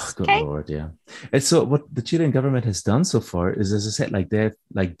things. Oh, good Okay. Lord, yeah. And so what the Chilean government has done so far is, as I said, like they've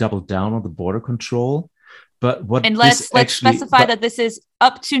like doubled down on the border control. But what And this let's actually- specify but- that this is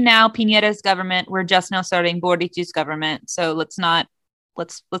up to now Piñera's government. We're just now starting Borich's government. So let's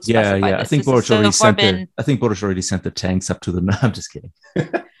specify yeah. this. I think This has Boric already so far sent Boric already sent the tanks up to the. No, I'm just kidding.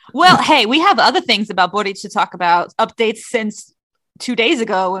 Well, hey, we have other things about Boric to talk about. Updates since 2 days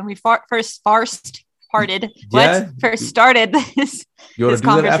ago when we first started this. You want This to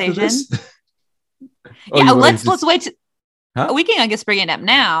do that after conversation. this? Oh, Yeah, you wanna let's just- wait. Huh? We can, I guess, bring it up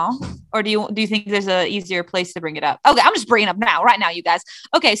now, or do you think there's a easier place to bring it up? Okay, I'm just bringing it up now, right now, you guys.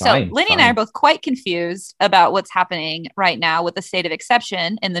 Okay, so Fine, Lenny and I are fine. both quite confused about what's happening right now with the state of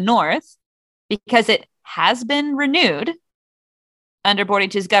exception in the north, because it has been renewed under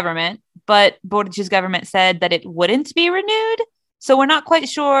Boric's government, but Boric's government said that it wouldn't be renewed, so we're not quite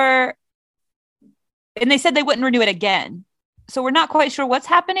sure. And they said they wouldn't renew it again, so we're not quite sure what's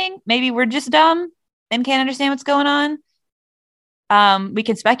happening. Maybe we're just dumb and can't understand what's going on. We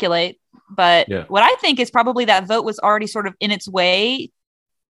can speculate, but Yeah. what I think is probably that vote was already sort of in its way,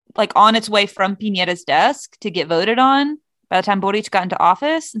 like on its way from Piñera's desk to get voted on by the time Boric got into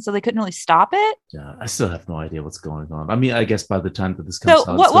office. And so they couldn't really stop it. Yeah, I still have no idea what's going on. I mean, I guess by the time that this So comes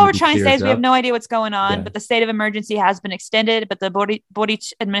out, what we're trying to say is we have no. no idea what's going on, Yeah. but the state of emergency has been extended, but the Boric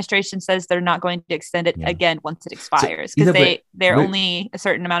administration says they're not going to extend it Yeah. again once it expires either because way- they're we're- only a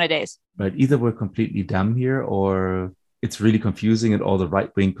certain amount of days. Right? Either we're completely dumb here, or it's really confusing, and all the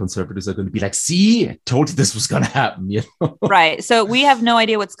right-wing conservatives are going to be like, "See, I told you this was going to happen." You know? Right. So we have no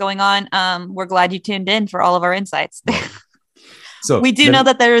idea what's going on. We're glad you tuned in for all of our insights. So We do know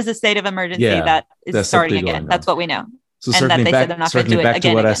that there is a state of emergency Yeah, that is there's starting something again. going That's on. what we know. So and that certainly they said they're not gonna do it back to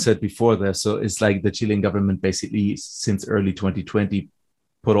again what I again. said before there. So it's like the Chilean government basically since early 2020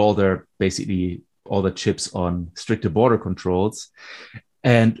 put all the chips on stricter border controls.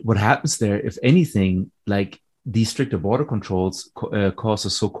 And what happens there, if anything, like these stricter border controls cause a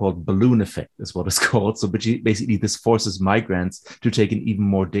so-called balloon effect, is what it's called. So basically this forces migrants to take an even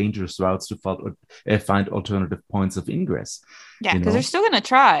more dangerous routes to find alternative points of ingress. Yeah, You because know? they're still going to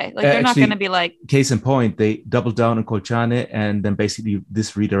try. Like they're not Actually- going to be like, Case in point, they doubled down on Colchane, and then basically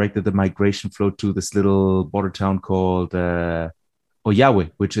this redirected the migration flow to this little border town called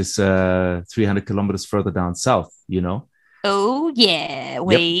Oyawe, which is 300 kilometers further down south, you know? oh yeah,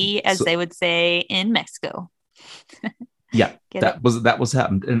 way, as So- they would say in Mexico. Yeah, Get it? that was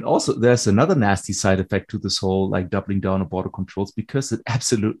happened. And also there's another nasty side effect to this whole like doubling down on border controls, because it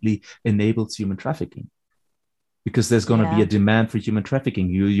absolutely enables human trafficking. Because there's going to be Yeah. a demand for human trafficking.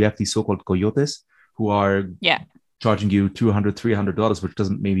 You have these so-called coyotes who are Yeah. charging you $200, $300, which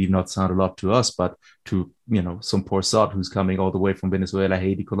doesn't maybe not sound a lot to us, but to, you know, some poor sod who's coming all the way from Venezuela,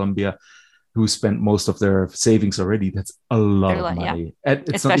 Haiti, Colombia, who spent most of their savings already. That's a lot They're of like, yeah. money. And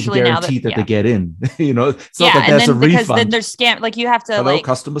it's Especially not now even guaranteed that- that they get in. You know, it's not Yeah, that and there's a then because then refund. there's scam. Like you have to Hello, like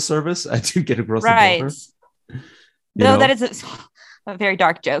customer service. I didn't get across the right. border. Though know? that is a very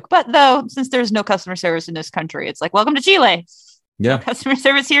dark joke, but though since there's no customer service in this country, it's like welcome to Chile. Yeah. Customer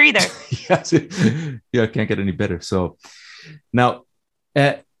service here either. Yes. Yeah, it can't get any better. So now,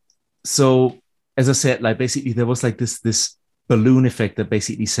 so as I said, like basically there was like this balloon effect that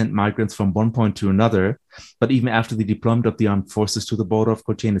basically sent migrants from one point to another. But even after the deployment of the armed forces to the border of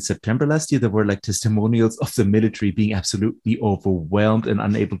Cochin in September last year, there were like testimonials of the military being absolutely overwhelmed and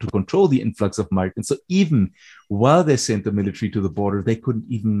unable to control the influx of migrants. So even while they sent the military to the border, they couldn't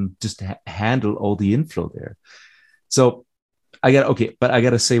even just handle all the inflow there. So I got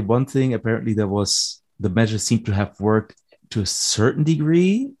to say one thing. Apparently there was the measures seem to have worked to a certain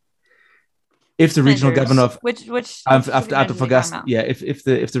degree. If the regional governor of which Antofagasta,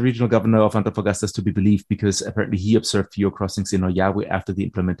 if the regional governor of Antofagasta is to be believed, because apparently he observed fewer crossings in Oyawe after the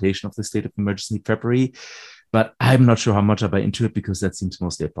implementation of the state of emergency in February. But I'm not sure how much I buy into it, because that seems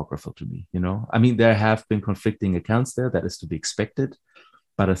mostly apocryphal to me. I mean, there have been conflicting accounts there. That is to be expected.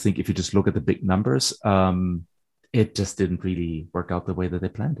 But I think if you just look at the big numbers, it just didn't really work out the way that they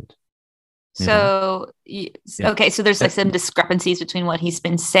planned it. Okay, so there's like some discrepancies between what he's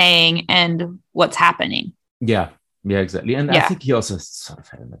been saying and what's happening. Yeah, exactly. And I think he also sort of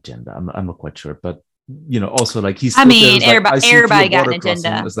had an agenda. I'm not quite sure, but also like he's. I mean, everybody got an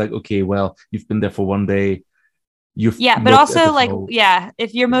agenda. It's like, okay, well, you've been there for one day. But also like,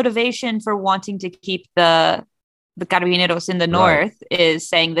 if your motivation for wanting to keep the carabineros in the north is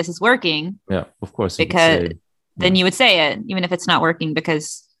saying this is working, of course, because then you would say it, even if it's not working,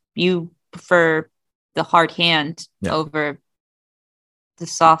 because you prefer the hard hand over the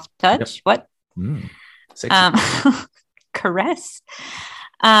soft touch. What? Caress.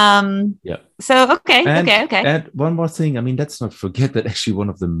 So okay. And one more thing. I mean, let's not forget that actually one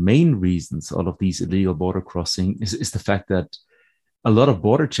of the main reasons all of these illegal border crossing is the fact that a lot of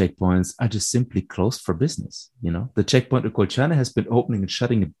border checkpoints are just simply closed for business. The checkpoint at Colchane has been opening and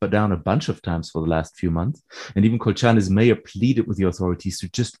shutting it down a bunch of times for the last few months. And even Colchane's mayor pleaded with the authorities to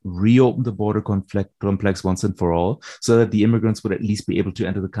just reopen the border complex once and for all, so that the immigrants would at least be able to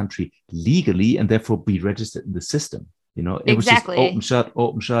enter the country legally and therefore be registered in the system. It exactly. was just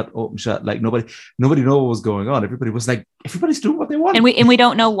open, shut. Like nobody knew what was going on. Everybody was like, everybody's doing what they want. And we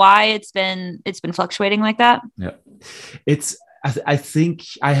don't know why it's been fluctuating like that. Yeah. I think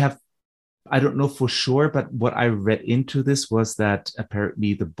I don't know for sure, but what I read into this was that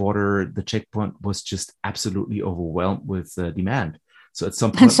apparently the checkpoint was just absolutely overwhelmed with demand. So at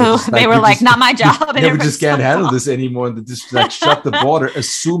some point, and so they were like, not my job. And we just can't handle this anymore. And they just like shut the border,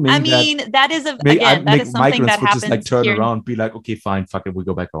 assuming that is something that happens. Just like turn around, be like, okay, fine, fuck it, we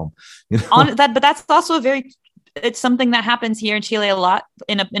go back home. But that's also it's something that happens here in Chile a lot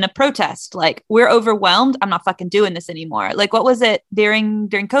in a protest. Like, we're overwhelmed. I'm not fucking doing this anymore. Like, what was it during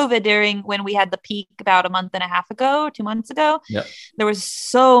COVID, when we had the peak about 2 months ago? Yeah. There was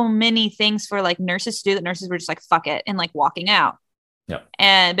so many things for like nurses to do that nurses were just like, fuck it, and like walking out. Yeah.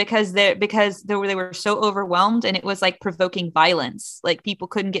 And because they were so overwhelmed, and it was like provoking violence. Like, people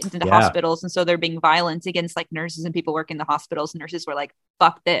couldn't get into hospitals, and so they're being violent against like nurses and people working in the hospitals. Nurses were like,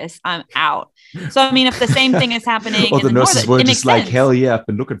 "Fuck this, I'm out." So I mean, if the same thing is happening, the nurses were just like, "Hell yeah, I've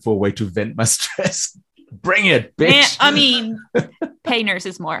been looking for a way to vent my stress. Bring it, bitch." I mean, pay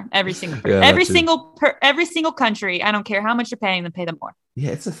nurses more. Every single country. I don't care how much you're paying them, pay them more.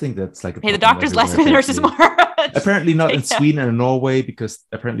 Yeah, it's a thing that's like pay the doctors less, pay the nurses more. Apparently not in Sweden and Norway, because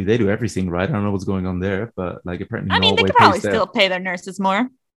apparently they do everything right. I don't know what's going on there, but like apparently Norway they could probably still pay their nurses more.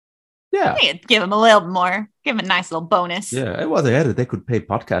 Yeah, give them a little more. Give them a nice little bonus. Yeah, well, they could pay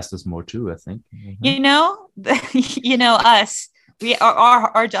podcasters more too, I think. Us.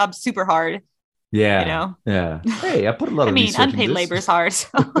 Our job's super hard. Yeah. Yeah. Hey, I put a lot of unpaid labor is hard. So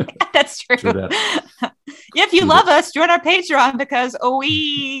that's true. If you love us, join our Patreon, because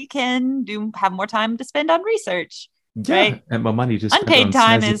we can have more time to spend on research. Yeah. Right? And more money to spend unpaid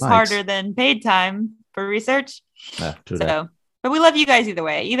time is harder than paid time for research. But we love you guys either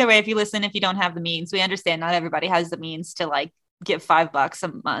way. Either way, if you listen, if you don't have the means, we understand not everybody has the means to like give $5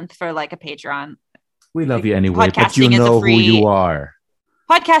 a month for like a Patreon. We love you anyway, but you know who you are.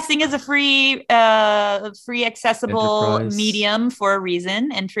 Podcasting is a free accessible medium for a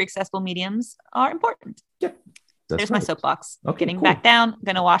reason, and free accessible mediums are important. Yep. There's my soapbox. Okay, getting back down. I'm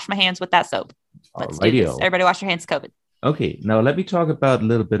going to wash my hands with that soap. Let's do this. Everybody wash your hands, COVID. Okay, now let me talk a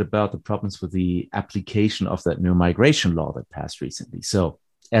little bit about the problems with the application of that new migration law that passed recently. So,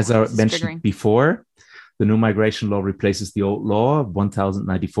 as I mentioned before, the new migration law replaces the old law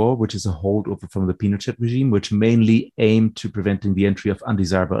 1094, which is a holdover from the Pinochet regime, which mainly aimed to preventing the entry of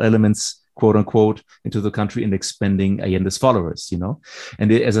undesirable elements, quote unquote, into the country and expanding Allende's followers,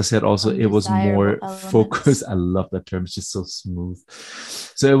 And as I said, also, it was more focused. I love that term. It's just so smooth.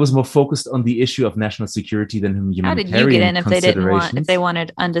 So it was more focused on the issue of national security than humanitarian. How did you get in if they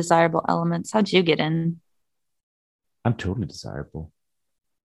wanted undesirable elements? How'd you get in? I'm totally desirable.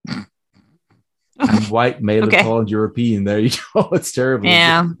 I'm white, male, tall, and European. There you go. It's terrible.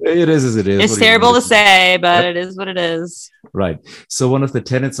 Yeah. It is as it is. It's terrible to say, but it is what it is. Right. So one of the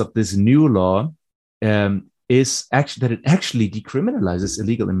tenets of this new law is actually that it actually decriminalizes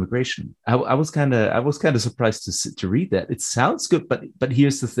illegal immigration. I was kind of surprised to read that. It sounds good, but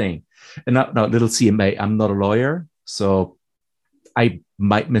here's the thing. And now little CMA, I'm not a lawyer, so I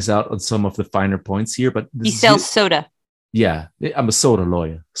might miss out on some of the finer points here, but he sells soda. Yeah, I'm a soda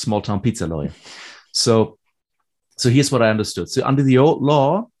lawyer, small town pizza lawyer. So here's what I understood. So under the old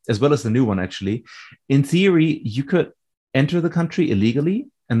law, as well as the new one, actually, in theory, you could enter the country illegally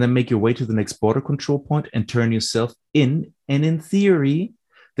and then make your way to the next border control point and turn yourself in. And in theory,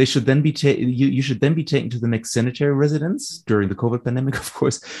 they should then be you should then be taken to the next sanitary residence during the COVID pandemic, of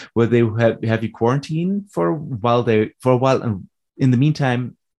course, where they have you quarantined for a while. And in the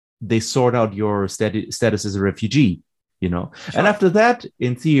meantime, they sort out your status as a refugee. Sure. And after that,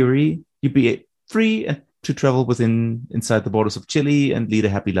 in theory, you'd be free to travel inside the borders of Chile and lead a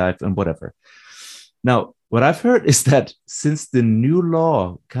happy life and whatever. Now, what I've heard is that since the new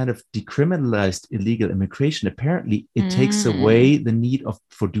law kind of decriminalized illegal immigration, apparently it takes away the need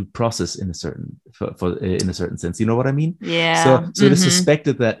for due process in a certain sense. You know what I mean? Yeah. So it is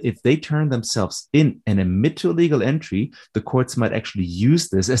suspected that if they turn themselves in and admit to illegal entry, the courts might actually use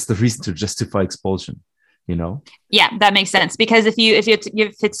this as the reason to justify expulsion. Yeah, that makes sense, because if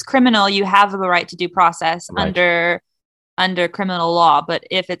it's criminal, you have the right to due process under criminal law. But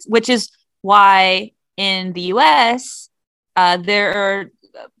which is why in the US, there are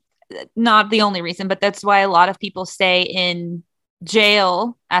not the only reason, but that's why a lot of people stay in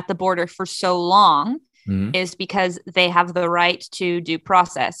jail at the border for so long, is because they have the right to due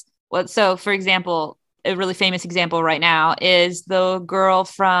process. Well, so for example, a really famous example right now is the girl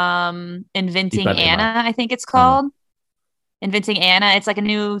from Inventing Anna, I think it's called. Inventing Anna. It's like a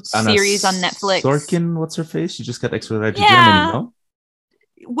new series on Netflix. Sorkin, what's her face? She just got extradited to Germany, no?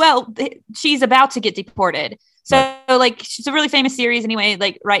 Well, she's about to get deported. So like, she's a really famous series anyway.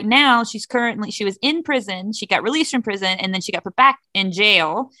 Like right now, she was in prison. She got released from prison and then she got put back in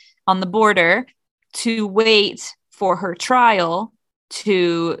jail on the border to wait for her trial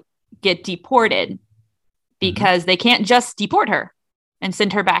to get deported. Because they can't just deport her and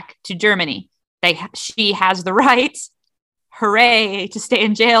send her back to Germany. She has the right, hooray, to stay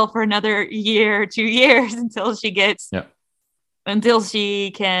in jail for another year, 2 years until she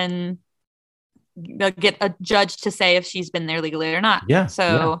can get a judge to say if she's been there legally or not. Yeah.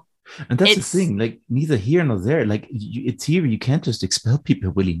 So, yeah. And that's the thing. Like neither here nor there. Like it's here. You can't just expel people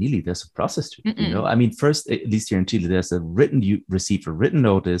willy nilly. There's a process to it. I mean, first, at least here in Chile, you receive a written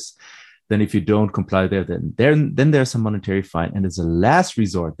notice. Then if you don't comply then there's some monetary fine. And as a last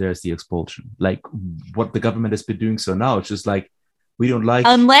resort, there's the expulsion. Like what the government has been doing. So now it's just like,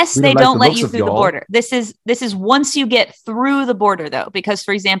 unless they don't let you through the border. This is once you get through the border though, because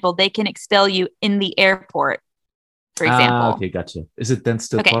for example, they can expel you in the airport, for example. Okay, gotcha. Is it then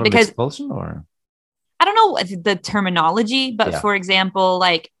still part of expulsion or? I don't know the terminology, but for example,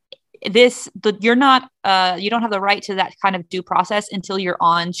 like, you don't have the right to that kind of due process until you're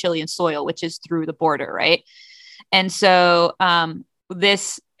on Chilean soil, which is through the border, right? And so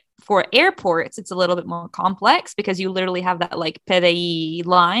this, for airports, it's a little bit more complex because you literally have that like PDI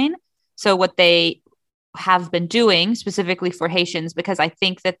line. So what they have been doing specifically for Haitians, because I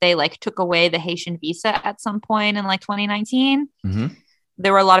think that they like took away the Haitian visa at some point in like 2019.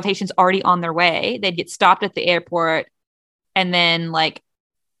 There were a lot of Haitians already on their way. They'd get stopped at the airport and then like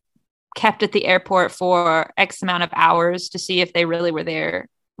kept at the airport for X amount of hours to see if they really were there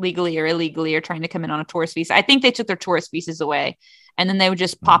legally or illegally or trying to come in on a tourist visa. I think they took their tourist visas away and then they would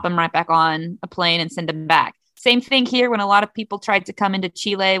just pop them right back on a plane and send them back. Same thing here when a lot of people tried to come into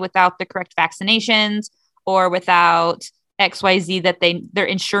Chile without the correct vaccinations or without XYZ, that their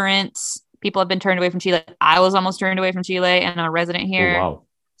insurance, people have been turned away from Chile. I was almost turned away from Chile and I'm a resident here. Oh, wow.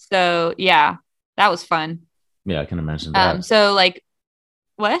 So yeah, that was fun. Yeah, I can imagine that. So like,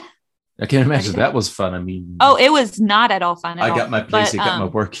 what? I can imagine that was fun. I mean, it was not at all fun. I got my place. I got my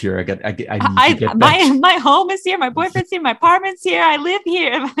work here. I need to get my home is here. My boyfriend's here. My apartment's here. I live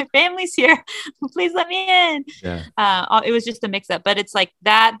here. My family's here. Please let me in. Yeah. It was just a mix up, but it's like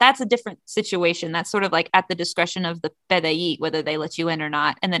that. That's a different situation. That's sort of like at the discretion of the PDI, whether they let you in or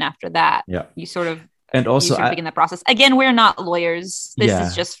not. And then after that, you sort of and also begin the process. Again, we're not lawyers. This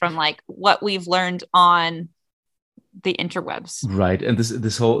is just from like what we've learned on the interwebs, right? And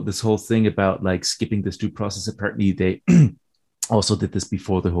this whole thing about like skipping this due process, apparently they also did this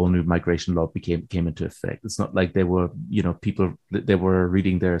before the whole new migration law came into effect. It's not like they were people, they were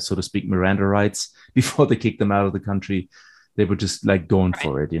reading their, so to speak, Miranda rights before they kicked them out of the country. They were just like going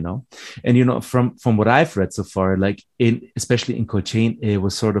for it, and from what I've read so far, like especially in Colchane, it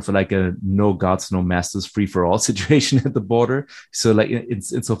was sort of like a no gods, no masters, free for all situation at the border. So like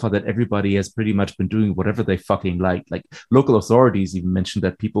insofar that everybody has pretty much been doing whatever they fucking like. Like local authorities even mentioned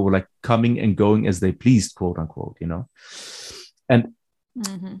that people were like coming and going as they pleased, quote unquote, And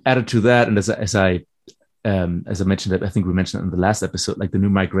added to that, and as I as I mentioned, I think we mentioned it in the last episode, like the new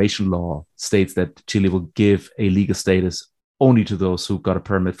migration law states that Chile will give a legal status only to those who got a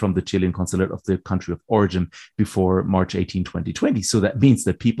permit from the Chilean consulate of the country of origin before March 18, 2020. So that means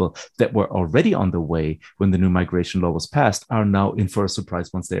that people that were already on the way when the new migration law was passed are now in for a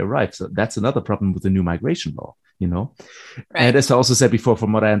surprise once they arrive. So that's another problem with the new migration law, you know. Right. And as I also said before,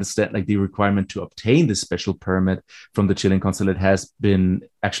 from what I understand, like the requirement to obtain this special permit from the Chilean consulate has been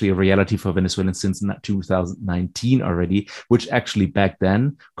actually a reality for Venezuelans since 2019 already, which actually back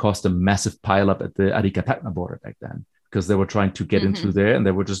then caused a massive pileup at the Arica-Tacna border back then, because they were trying to get into there and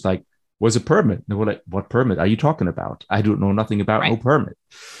they were just like, where's a permit? And they were like, what permit are you talking about? I don't know nothing about no permit.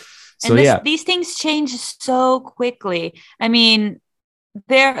 So these things change so quickly. I mean,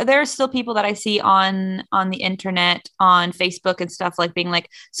 there are still people that I see on the internet, on Facebook and stuff, like being like,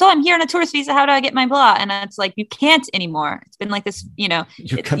 so I'm here on a tourist visa, how do I get my blah? And it's like, you can't anymore. It's been like this, you know,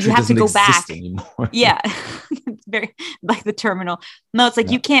 you have to go back anymore. Yeah. It's very like the terminal. No, it's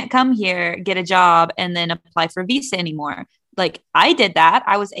like, you can't come here, get a job and then apply for a visa anymore. Like I did that.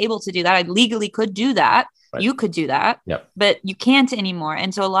 I was able to do that. I legally could do that. Right. You could do that, but you can't anymore.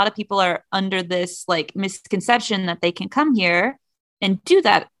 And so a lot of people are under this like misconception that they can come here and do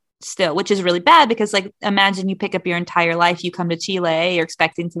that still, which is really bad, because like, imagine you pick up your entire life, you come to Chile, you're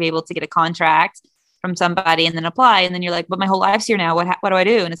expecting to be able to get a contract from somebody and then apply. And then you're like, but my whole life's here now. What do I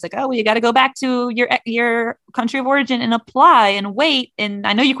do? And it's like, oh, well, you got to go back to your country of origin and apply and wait. And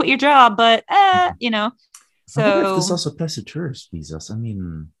I know you quit your job, but you know, so. I wonder if this also applies to tourist visas. I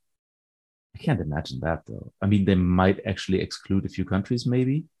mean, I can't imagine that though. I mean, they might actually exclude a few countries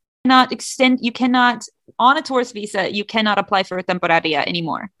maybe. You cannot on a tourist visa, you cannot apply for a temporaria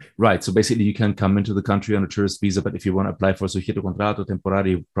anymore. Right. So basically you can come into the country on a tourist visa, but if you want to apply for sujeto contrato temporario,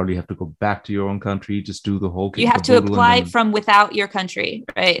 you probably have to go back to your own country, just do the whole. You have to apply from without your country,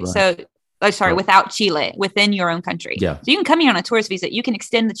 right? So, without Chile, within your own country. Yeah. So you can come here on a tourist visa. You can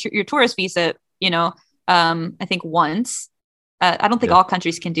extend your tourist visa, you know, I think once. I don't think all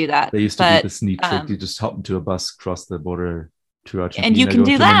countries can do that. They used to do this neat trick. You just hop into a bus, cross the border to Argentina, and you can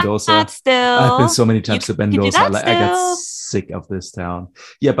do that. Mendoza. Still, I've been so many times to Mendoza. I got sick of this town.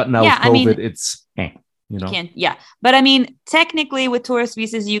 Yeah, but now with COVID, it's you know. But I mean, technically, with tourist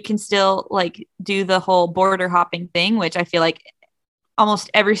visas, you can still like do the whole border hopping thing, which I feel like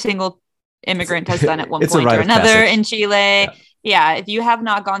almost every single immigrant has done at one point or another in Chile. Yeah, if you have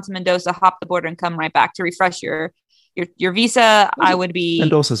not gone to Mendoza, hop the border and come right back to refresh your visa. I would be.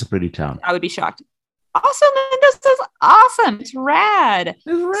 Mendoza's a pretty town. I would be shocked. Also, Mendoza's awesome. It's rad.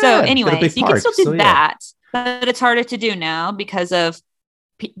 So anyway, you can still do that, but it's harder to do now because of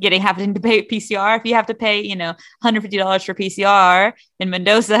having to pay PCR. If you have to pay, you know, $150 for PCR in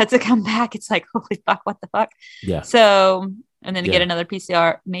Mendoza to come back, it's like, holy fuck, what the fuck? Yeah. So, and then to get another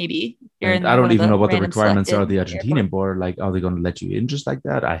PCR, maybe. I don't even know what the requirements are. The Argentinian border, like, are they going to let you in just like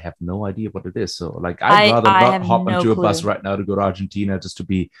that? I have no idea what it is. So, like, I'd rather not hop onto a bus right now to go to Argentina just to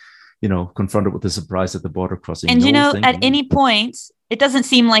be, you know, confronted with the surprise at the border crossing. And, you know, at any point, it doesn't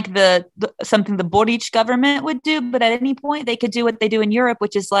seem like the something the Boric government would do, but at any point they could do what they do in Europe,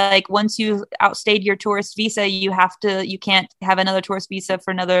 which is like, once you've outstayed your tourist visa, you can't have another tourist visa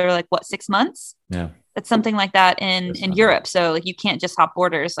for another, 6 months? Yeah. That's something like that in Europe. So like, you can't just hop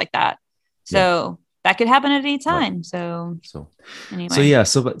borders like that. So that could happen at any time. Right. So anyway.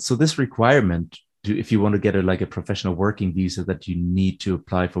 So this requirement, if you want to get a professional working visa, that you need to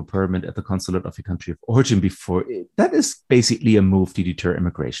apply for permit at the consulate of your country of origin before, that is basically a move to deter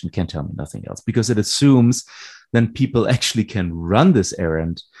immigration. Can't tell me nothing else, because it assumes then people actually can run this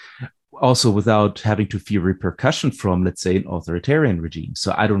errand also without having to fear repercussion from, let's say, an authoritarian regime.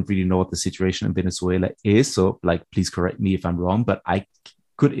 So I don't really know what the situation in Venezuela is. So please correct me if I'm wrong, but I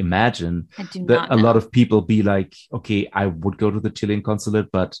could imagine that a lot of people be like, okay, I would go to the Chilean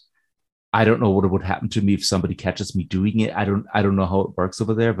consulate, but I don't know what would happen to me if somebody catches me doing it. I don't know how it works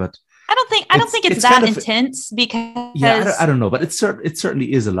over there, but I don't think it's that intense, because I don't know, but it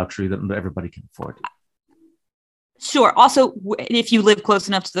certainly is a luxury that not everybody can afford. Sure. Also, if you live close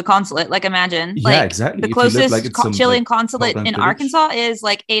enough to the consulate, imagine, exactly. The closest Chilean consulate in Arkansas is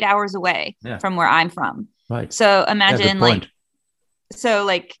 8 hours away from where I'm from. Right. So imagine I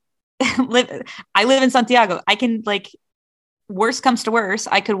live in Santiago. I can worst comes to worst,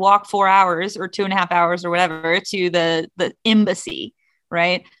 I could walk 4 hours or 2.5 hours or whatever to the embassy,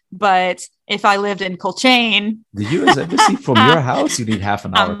 right? But if I lived in Colchane, the U.S. embassy from your house, you need half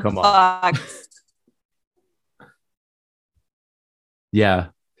an hour. Come on. Yeah.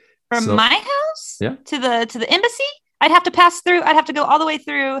 From my house to the embassy, I'd have to pass through. I'd have to go all the way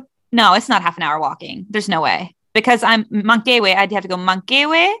through. No, it's not half an hour walking. There's no way, because I'm Manquehue. I'd have to go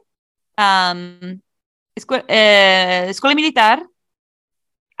Manquehue. Escuela Militar,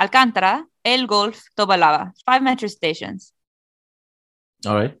 Alcántara, El Golf, Tobalaba. 5 metro stations.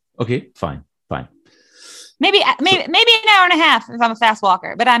 All right. Okay. Fine. Maybe an hour and a half if I'm a fast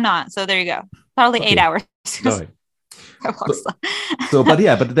walker, but I'm not. So there you go. Probably 8 hours. All right.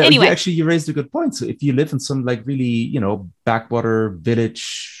 But Anyway. You raised a good point. So if you live in some like really, backwater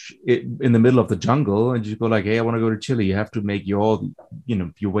village in the middle of the jungle, and you go like, hey, I want to go to Chile, you have to make your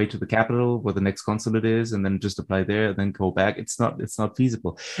way to the capital where the next consulate is, and then just apply there, and then go back. It's not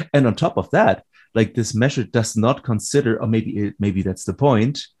feasible. And on top of that, like this measure does not consider, or maybe that's the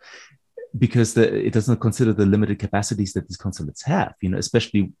point, because it does not consider the limited capacities that these consulates have,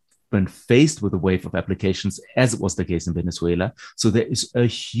 especially when faced with a wave of applications, as it was the case in Venezuela. So there is a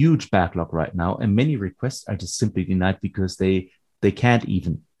huge backlog right now, and many requests are just simply denied because they can't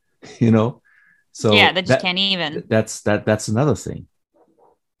even, So yeah, they just can't even. That's another thing.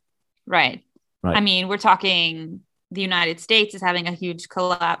 Right. I mean, we're talking the United States is having a huge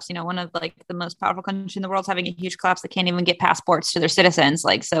collapse. One of like the most powerful countries in the world is having a huge collapse. They can't even get passports to their citizens.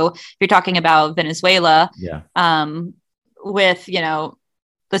 Like, so if you're talking about Venezuela, with,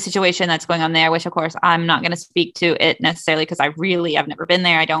 the situation that's going on there, which of course I'm not going to speak to it necessarily because I've never been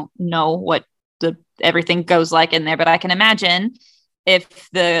there. I don't know what everything goes like in there, but I can imagine if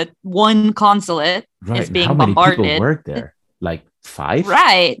the one consulate is being bombarded. How many people work there? Like 5?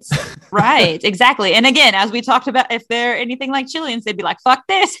 Right, exactly. And again, as we talked about, if they're anything like Chileans, they'd be like, fuck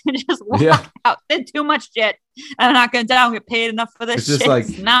this, and just walk out. Did too much shit. I'm not going to get paid enough for this shit.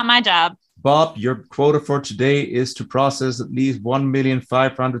 It's not my job. Bob, your quota for today is to process at least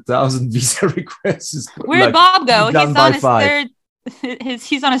 1,500,000 visa requests. Where'd Bob go? He's on his third.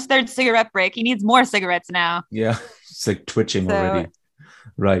 He's on his third cigarette break. He needs more cigarettes now. Yeah, it's like twitching already.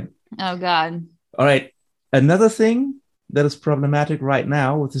 Right. Oh God. All right. Another thing that is problematic right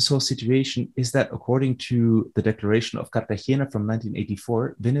now with this whole situation is that according to the Declaration of Cartagena from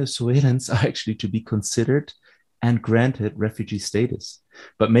 1984, Venezuelans are actually to be considered and granted refugee status.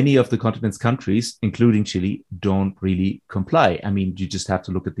 But many of the continent's countries, including Chile, don't really comply. I mean, you just have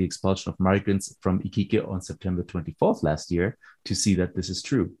to look at the expulsion of migrants from Iquique on September 24th last year to see that this is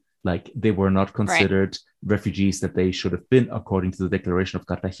true. Like, they were not considered refugees that they should have been, according to the Declaration of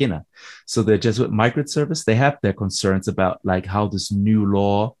Cartagena. So the Jesuit Migrant Service, they have their concerns about like how this new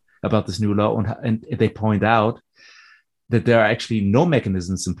law, and they point out that there are actually no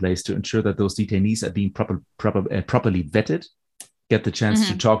mechanisms in place to ensure that those detainees are being properly vetted, get the chance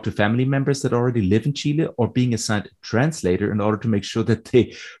to talk to family members that already live in Chile, or being assigned a translator in order to make sure that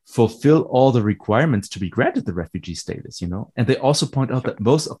they fulfill all the requirements to be granted the refugee status, And they also point out that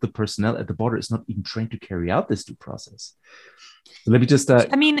most of the personnel at the border is not even trained to carry out this due process. So let me just,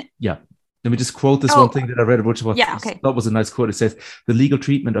 let me just quote this one thing that I read, which was a nice quote. It says, the legal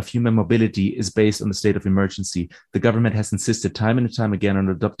treatment of human mobility is based on the state of emergency. The government has insisted time and time again on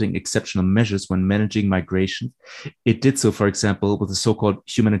adopting exceptional measures when managing migration. It did so, for example, with the so-called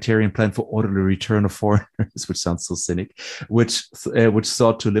humanitarian plan for orderly return of foreigners, which sounds so cynic, which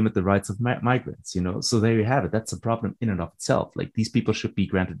sought to limit the rights of migrants, So there you have it. That's a problem in and of itself. Like, these people should be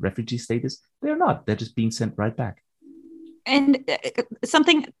granted refugee status. They're not. They're just being sent right back. And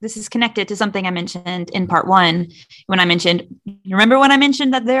this is connected to something I mentioned in part 1 when I mentioned, you remember when I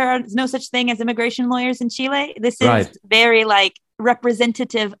mentioned that there are no such thing as immigration lawyers in Chile? This is very like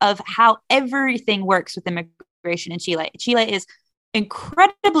representative of how everything works with immigration in Chile. Chile is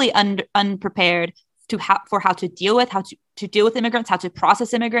incredibly unprepared for how to deal with immigrants, how to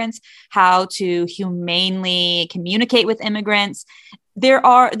process immigrants, how to humanely communicate with immigrants.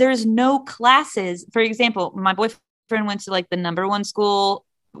 There's no classes. For example, my boyfriend went to like the number one school,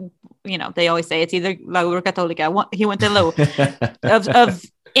 they always say it's either La U Católica. He went to LU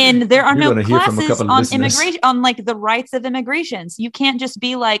and there are no classes on immigration, on like the rights of immigrations. You can't just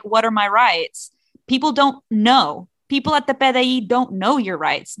be like, what are my rights? People don't know. People at the PDI don't know your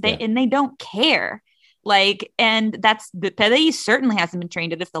rights. And they don't care. Like, and that's the PDI certainly hasn't been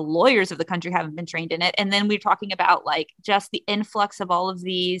trained in it if the lawyers of the country haven't been trained in it. And then we're talking about like just the influx of all of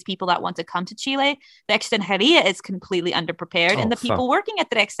these people that want to come to Chile. The Extranjería is completely underprepared, and the people working at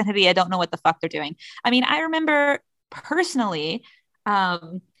the Extranjería don't know what the fuck they're doing. I mean, I remember personally,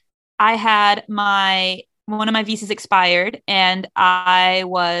 I had one of my visas expired, and I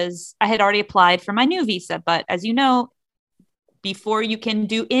had already applied for my new visa, but as you know, before you can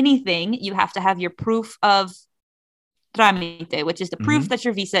do anything, you have to have your proof of trámite, which is the proof that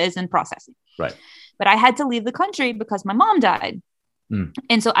your visa is in processing. Right. But I had to leave the country because my mom died.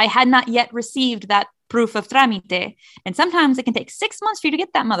 And so I had not yet received that proof of trámite. And sometimes it can take 6 months for you to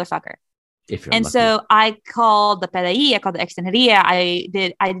get that motherfucker. If you're And lucky. so I called the PDI, I called the Extranjería,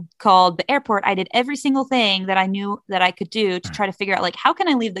 I called the airport. I did every single thing that I knew that I could do to try to figure out, like, how can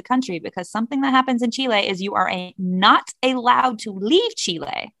I leave the country? Because something that happens in Chile is you are not allowed to leave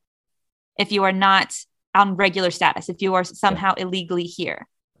Chile if you are not on regular status, if you are somehow illegally here.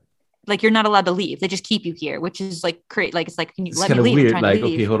 Like, you're not allowed to leave. They just keep you here, which is like great. Like, it's like, can you let me leave? Weird. I'm trying Like, to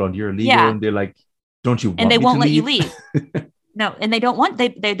leave. okay, hold on, you're illegal, and they're like, don't you want? And they me won't to let leave? you leave. No, and they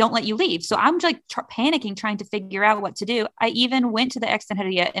don't let you leave. So I'm like panicking, trying to figure out what to do. I even went to the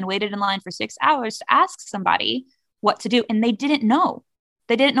Extranjería and waited in line for 6 hours to ask somebody what to do. And they didn't know.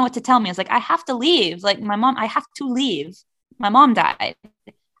 They didn't know what to tell me. I was like, I have to leave. Like, I have to leave. My mom died.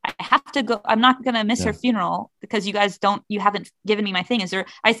 I have to go. I'm not going to miss her funeral because you haven't given me my thing.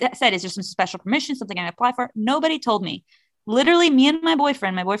 I said, is there some special permission, something I apply for? Nobody told me. Literally, me and my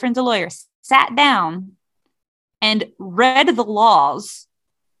boyfriend's a lawyer, sat down and read the laws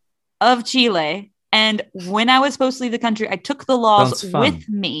of Chile. And when I was supposed to leave the country, I took the laws with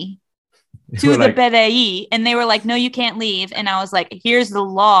me to the PDI, and they were like, no, you can't leave. And I was like, here's the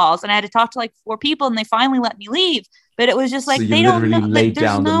laws. And I had to talk to like 4 people, and they finally let me leave. But it was just like, so they don't know. Laid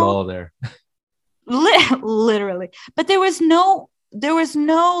down the law there. Literally. But there was no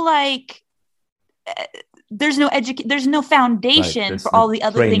like, there's no foundation for all the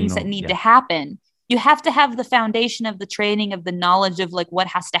other things that need to happen. You have to have the foundation of the training, of the knowledge of like what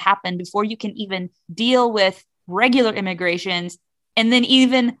has to happen before you can even deal with regular immigrations, and then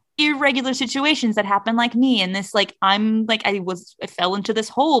even irregular situations that happen like me. And this, like, I fell into this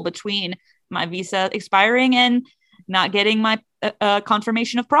hole between my visa expiring and not getting my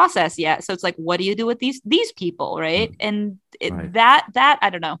confirmation of process yet. So it's like, what do you do with these people, right? And that I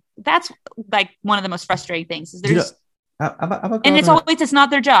don't know. That's like one of the most frustrating things. Is there's. And it's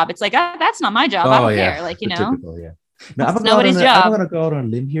not their job. It's like, that's not my job. I don't care. Like, typical, No, it's nobody's job. I'm gonna go out on a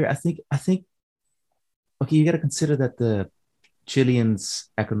limb here. I think. Okay, you got to consider that the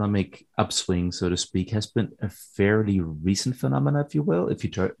Chileans' economic upswing, so to speak, has been a fairly recent phenomenon, if you will, if you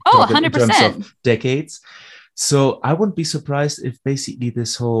talk 100%. in terms of decades. So I wouldn't be surprised if basically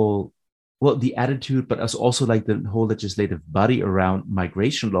this whole, the attitude, but also like the whole legislative body around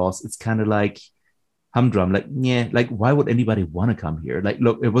migration laws, it's kind of like humdrum, like, yeah, like, why would anybody want to come here? Like,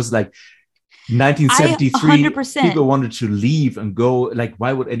 look, it was like 1973, people wanted to leave and go. Like,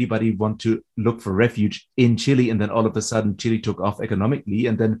 why would anybody want to look for refuge in Chile? And then all of a sudden, Chile took off economically.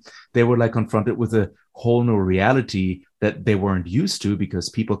 And then they were like confronted with a whole new reality that they weren't used to, because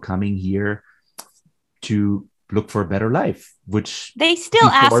people coming here to look for a better life, which they still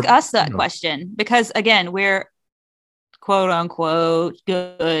ask us that question, because again, we're quote unquote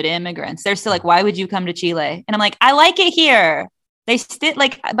good immigrants. They're still like, why would you come to Chile? And I'm like, I like it here. They still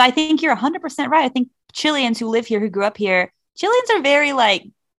like, but I think you're 100% right. I think Chileans who live here, who grew up here, Chileans are very like,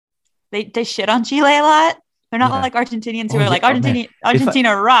 they shit on Chile a lot. They're not like Argentinians who are like,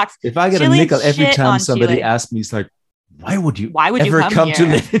 Argentina rocks. If I get Chileans a nickel every time somebody Chile. Asks me, it's like, why would you ever come to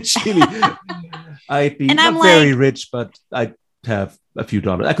live in Chile? I'd be not like, very rich, but I'd have a few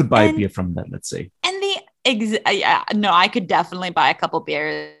dollars. I could buy a beer from that, let's say. And I could definitely buy a couple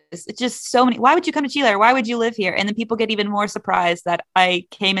beers. It's just so many. Why would you come to Chile, or why would you live here? And then people get even more surprised that I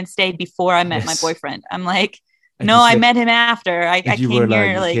came and stayed before I met my boyfriend. I'm like, and no, I met him after. I came here.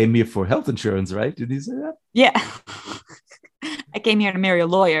 You came here for health insurance, right? Did you say that? Yeah. I came here to marry a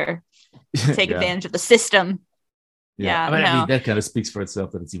lawyer, take advantage of the system. Yeah, I mean, that kind of speaks for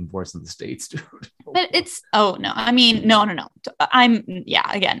itself that it's even worse in the States, dude. But it's no.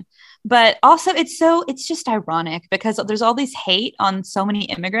 Again. But also it's just ironic because there's all this hate on so many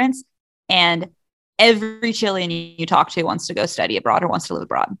immigrants, and every Chilean you talk to wants to go study abroad or wants to live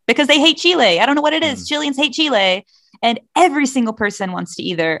abroad because they hate Chile. I don't know what it is. Chileans hate Chile, and every single person wants to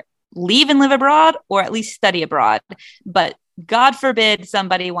either leave and live abroad or at least study abroad. But God forbid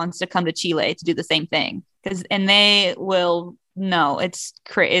somebody wants to come to Chile to do the same thing, and they will. No, it's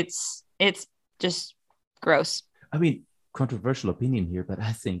just gross. I mean, controversial opinion here, but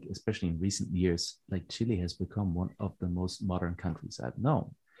I think, especially in recent years, like Chile has become one of the most modern countries I've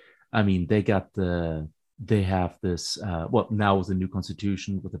known. I mean, they have this, now with the new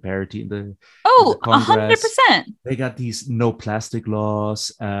constitution, with the parity in the Congress, 100%. They got these no plastic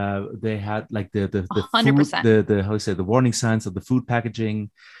laws. They had like the 100%. Food, the warning signs of the food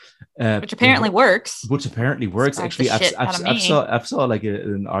packaging. Which apparently works. Actually, I saw like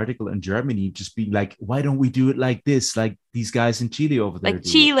an article in Germany just being like, why don't we do it like this? Like these guys in Chile over there. Like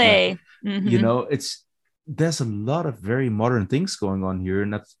Chile. You know, there's a lot of very modern things going on here,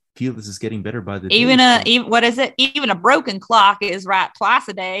 and I feel this is getting better by the even day. even what is it? Even a broken clock is right twice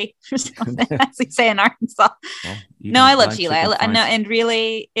a day or something. As we say in Arkansas. Well, No, I love Chile. I know, and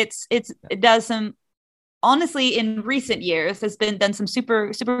really, it does some. Honestly, in recent years, has been done some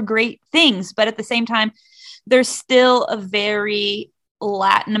super great things, but at the same time, there's still a very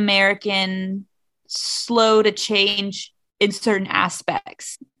Latin American, slow to change in certain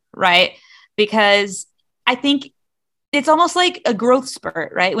aspects, right? Because I think it's almost like a growth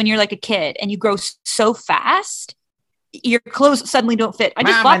spurt, right? When you're like a kid and you grow so fast, your clothes suddenly don't fit. I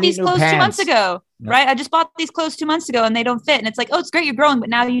just bought these clothes 2 months ago, right? I just bought these clothes 2 months ago and they don't fit. And it's like, oh, it's great, you're growing, but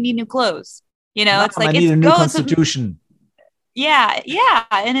now you need new clothes. You know, it's like, I need a new constitution. Yeah.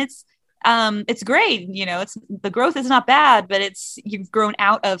 And it's great. You know, the growth is not bad, but you've grown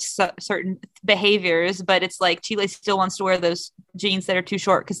out of certain behaviors, but it's like Chile still wants to wear those jeans that are too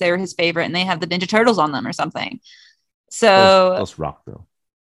short because they were his favorite and they have the Ninja Turtles on them or something. So those rock though.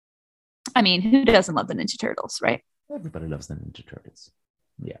 I mean, who doesn't love the Ninja Turtles, right? Everybody loves the Ninja Turtles.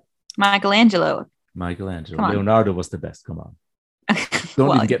 Yeah. Michelangelo. Leonardo was the best. Come on.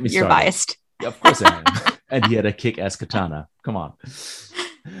 Don't even get me started. You're biased. Yeah, of course I am. And he had a kick-ass katana. Come on.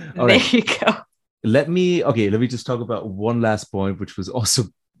 All there right. you go. Let me just talk about one last point, which was also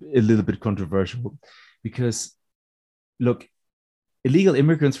a little bit controversial, because look, illegal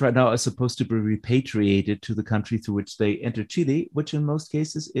immigrants right now are supposed to be repatriated to the country through which they enter Chile, which in most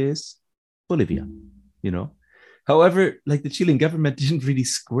cases is Bolivia, you know. However, like the Chilean government didn't really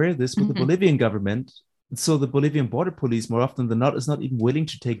square this with the Bolivian government. So the Bolivian border police, more often than not, is not even willing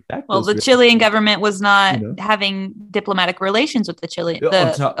to take back. Well, the Chilean government was not having diplomatic relations with the Chilean.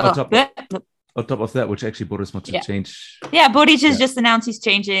 On top of that, which actually Boris wants to change. Yeah, Boric has just announced he's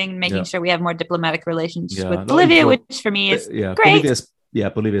changing, making sure we have more diplomatic relations with Bolivia, which for me is great.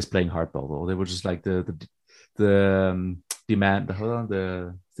 Bolivia is playing hardball, though. They were just like the demand.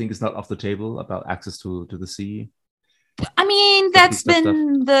 The thing is not off the table about access to the sea. I mean, that's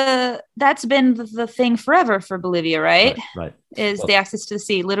been the thing forever for Bolivia, right? Right. Is the access to the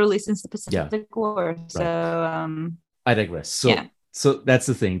sea, literally since the Pacific War. So I digress. So that's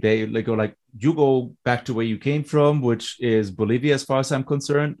the thing. They go like, you go back to where you came from, which is Bolivia, as far as I'm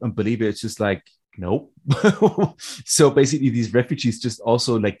concerned. And Bolivia, it's just like, nope. So basically, these refugees just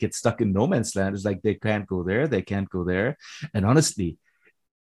also like get stuck in no man's land. It's like they can't go there, they can't go there. And honestly,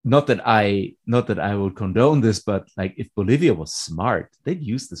 not that I would condone this, but like if Bolivia was smart, they'd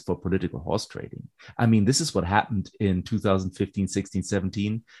use this for political horse trading. I mean, this is what happened in 2015, 16,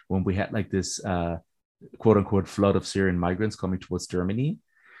 17, when we had like this quote unquote flood of Syrian migrants coming towards Germany.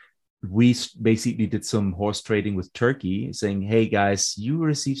 We basically did some horse trading with Turkey, saying, "Hey guys, you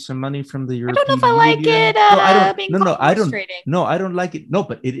received some money from the European Union." I don't know if I like it. I don't like it. No,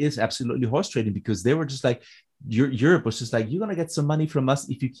 but it is absolutely horse trading, because they were just like, Europe was just like, you're going to get some money from us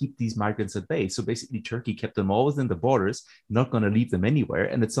if you keep these migrants at bay. So basically, Turkey kept them all within the borders, not going to leave them anywhere.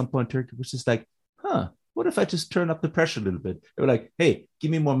 And at some point, Turkey was just like, what if I just turn up the pressure a little bit? They were like, hey,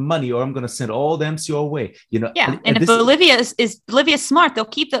 give me more money or I'm going to send all them your way. You know? Yeah. And if Bolivia is smart, they'll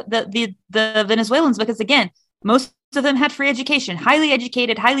keep the Venezuelans, because again, most of them had free education, highly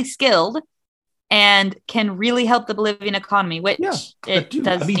educated, highly skilled, and can really help the Bolivian economy, which does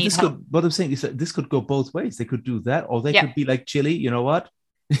need help. What I'm saying is that this could go both ways. They could do that, or they could be like Chile, you know what?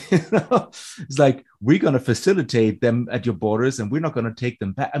 It's like, we're going to facilitate them at your borders and we're not going to take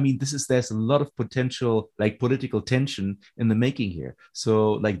them back. I mean, there's a lot of potential like political tension in the making here.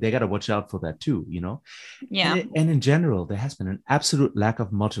 So like they got to watch out for that too, you know? Yeah. And in general, there has been an absolute lack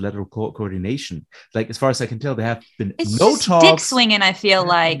of multilateral coordination. Like, as far as I can tell, there have been no talks. Dick swinging, I feel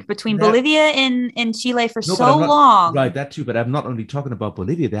like, between Bolivia and Chile for so long. Right, that too. But I'm not only talking about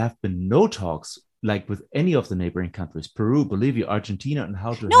Bolivia. There have been no talks like with any of the neighboring countries, Peru, Bolivia, Argentina, and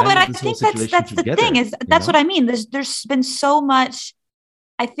how to handle but I this think whole situation that's together, the thing is that's what I mean. There's been so much.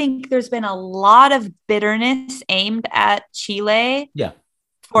 I think there's been a lot of bitterness aimed at Chile. Yeah,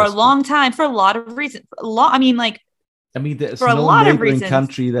 for a long time, for a lot of reasons. There's for a no lot of neighboring reasons.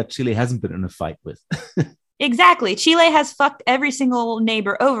 country that Chile hasn't been in a fight with. Exactly. Chile has fucked every single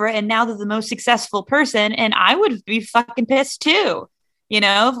neighbor over, and now they're the most successful person, and I would be fucking pissed too. You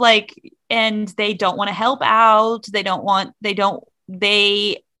know, like, and they don't want to help out. They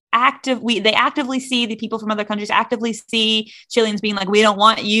actively see the people from other countries actively see Chileans being like, we don't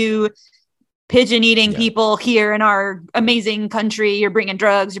want you pigeon eating people here in our amazing country. You're bringing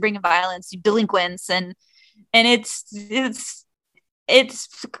drugs, you're bringing violence, you delinquents. And it's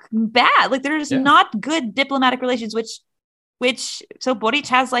bad. Like, there's not good diplomatic relations, so Boric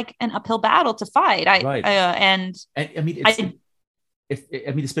has like an uphill battle to fight.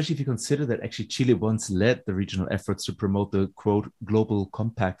 especially if you consider that actually Chile once led the regional efforts to promote the quote global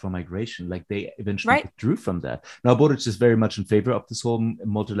compact for migration, like they eventually withdrew from that. Now Boric is very much in favor of this whole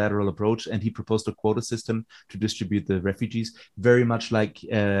multilateral approach, and he proposed a quota system to distribute the refugees, very much like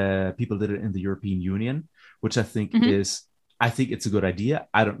people did it in the European Union, which I think it's a good idea.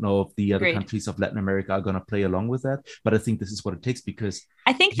 I don't know if the other countries of Latin America are going to play along with that, but I think this is what it takes, because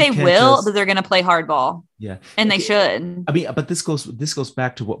I think they will, but they're going to play hardball. Yeah. And they should. I mean, but this goes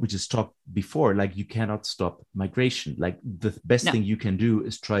back to what we just talked before. Like, you cannot stop migration. Like, the best thing you can do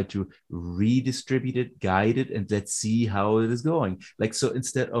is try to redistribute it, guide it, and let's see how it is going. Like, so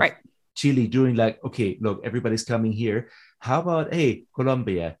instead of Chile doing like, okay, look, everybody's coming here. How about, hey,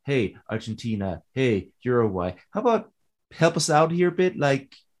 Colombia, hey, Argentina, hey, Uruguay, how about help us out here a bit?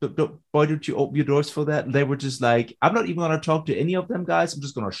 Like, why don't you open your doors for that? And they were just like, I'm not even going to talk to any of them guys. I'm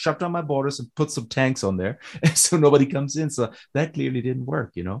just going to shut down my borders and put some tanks on there so nobody comes in. So that clearly didn't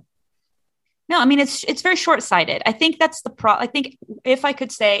work, you know? No, I mean, it's very short-sighted. I think that's the I think if I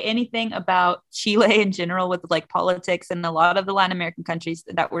could say anything about Chile in general with like politics and a lot of the Latin American countries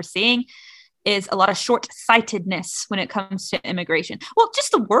that we're seeing, is a lot of short-sightedness when it comes to immigration. Well,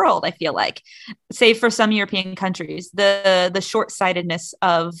 just the world, I feel like, say for some European countries, the short-sightedness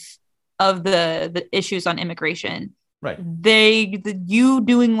of the issues on immigration. Right. You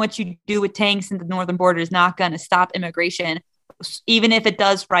doing what you do with tanks in the northern border is not going to stop immigration. Even if it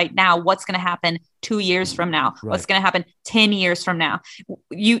does right now, what's going to happen 2 years from now? Right. What's going to happen 10 years from now?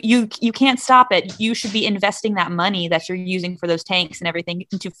 You can't stop it. You should be investing that money that you're using for those tanks and everything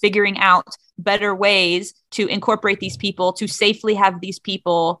into figuring out better ways to incorporate these people, to safely have these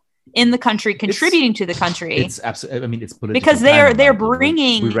people in the country, contributing to the country. It's absolutely, I mean, it's political, because they're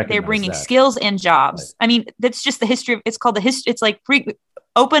bringing skills and jobs. Right. I mean, that's just the history of, it's called the history. It's like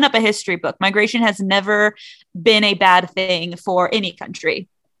open up a history book. Migration has never been a bad thing for any country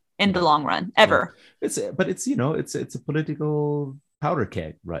in the long run, ever. Yeah. It's a political powder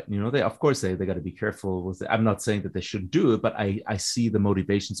keg, right? You know, they got to be careful with it. I'm not saying that they shouldn't do it, but I see the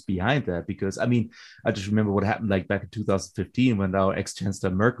motivations behind that, because I mean, I just remember what happened like back in 2015 when our ex-chancellor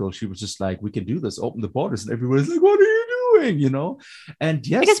Merkel, she was just like, we can do this, open the borders, and everyone's like, what are you doing? You know? And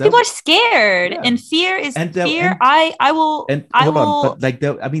yes, because people are scared, and fear is fear.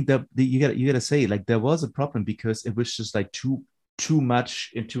 You gotta say, like, there was a problem because it was just like too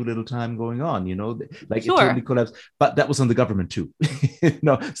much in too little time going on, you know, like it totally collapsed. But that was on the government too.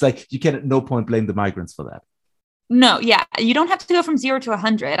 No, it's like you can at no point blame the migrants for that. No, yeah, you don't have to go from 0 to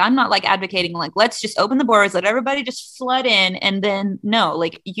 100. I'm not like advocating like, let's just open the borders, let everybody just flood in, and then no,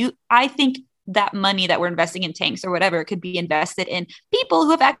 like I think that money that we're investing in tanks or whatever could be invested in people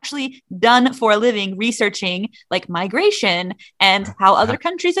who have actually done for a living researching like migration and how other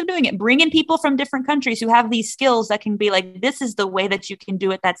countries are doing it. Bring in people from different countries who have these skills that can be like, this is the way that you can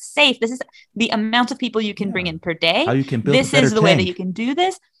do it that's safe. This is the amount of people you can bring in per day. How you can build this is the way that you can do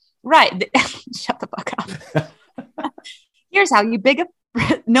this. Right. Shut the fuck up. Here's how you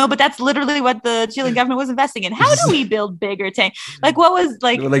no, but that's literally what the Chilean government was investing in. How do we build bigger tanks? Like, what was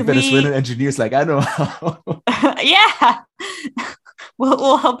like Venezuelan engineers? Like, I know how. Yeah,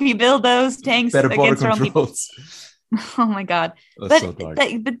 we'll help you build those tanks. Better border controls. Oh my god!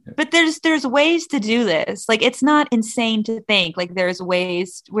 But there's ways to do this. Like, it's not insane to think like there's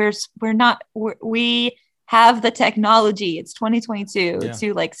ways. We have the technology. It's 2022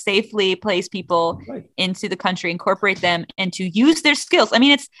 to like safely place people into the country, incorporate them, and to use their skills.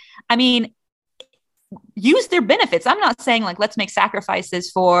 Use their benefits. I'm not saying like, let's make sacrifices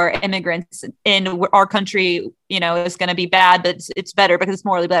for immigrants in our country, you know, is going to be bad, but it's better because it's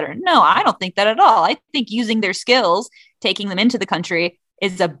morally better. No, I don't think that at all. I think using their skills, taking them into the country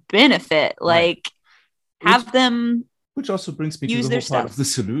is a benefit. Like, have them. Which also brings me to the whole part of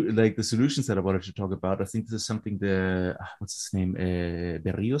the solutions that I wanted to talk about. I think this is something what's his name,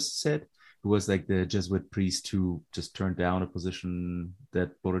 Berrios said, who was like the Jesuit priest who just turned down a position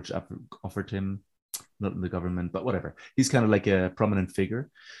that Boric offered him, not in the government, but whatever. He's kind of like a prominent figure.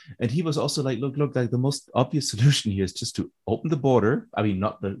 And he was also like, look, like the most obvious solution here is just to open the border. I mean,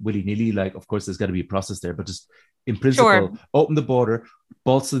 not the willy-nilly, like, of course, there's got to be a process there, but just in principle, open the border,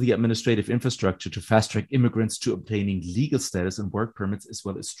 bolster the administrative infrastructure to fast-track immigrants to obtaining legal status and work permits, as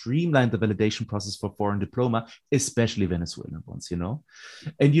well as streamline the validation process for foreign diploma, especially Venezuelan ones, you know?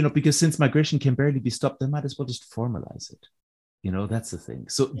 And, you know, because since migration can barely be stopped, they might as well just formalize it. You know, that's the thing.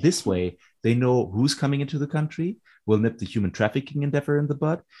 So this way, they know who's coming into the country, will nip the human trafficking endeavor in the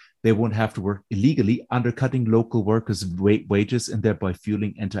bud. They won't have to work illegally, undercutting local workers' wages and thereby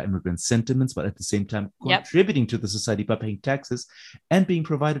fueling anti-immigrant sentiments, but at the same time contributing to the society by paying taxes and being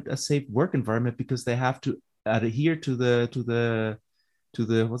provided a safe work environment, because they have to adhere to the to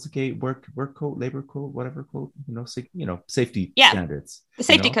the what's okay work code, labor code, whatever code, safety Yeah. standards. The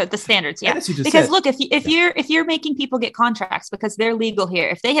safety code, the standards. Yeah. And as you just Because said, look, if you're making people get contracts because they're legal here,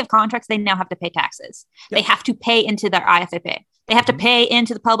 if they have contracts, they now have to pay taxes. Yep. They have to pay into their IFAP. They have to pay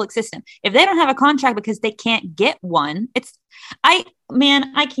into the public system. If they don't have a contract because they can't get one, I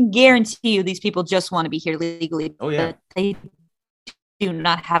can guarantee you these people just want to be here legally. Oh yeah. But they do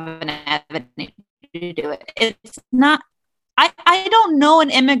not have an avenue to do it. It's not. I don't know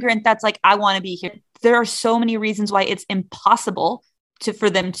an immigrant that's like, I want to be here. There are so many reasons why it's impossible for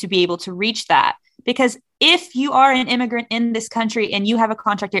them to be able to reach that. Because if you are an immigrant in this country and you have a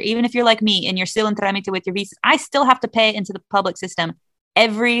contract here, even if you're like me and you're still in trámite with your visa, I still have to pay into the public system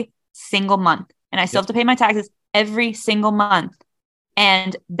every single month. And I still have to pay my taxes every single month.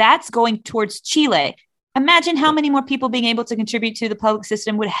 And that's going towards Chile. Imagine how many more people being able to contribute to the public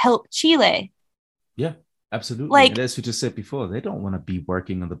system would help Chile. Yeah. Absolutely. Like, and as we just said before, they don't want to be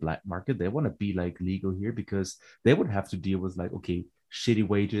working on the black market. They want to be like legal here because they would have to deal with like, okay, shitty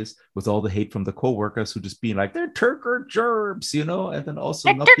wages with all the hate from the co-workers who just being like, they're Turker gerbs, and then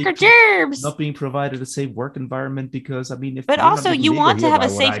also not being provided a safe work environment because, I mean, but also you want to have a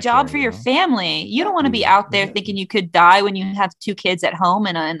safe job for your family. You don't want to be out there thinking you could die when you have 2 kids at home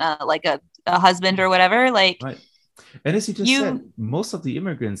and a husband or whatever. Like, right. And as you just said, most of the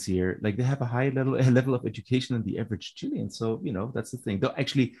immigrants here, like they have a high level of education than the average Chilean. So, that's the thing. Though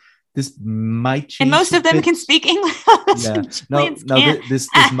actually, this might change. And most of them can speak English. Yeah. This might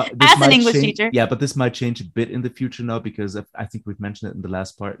an English change, teacher. Yeah, but this might change a bit in the future now because I think we've mentioned it in the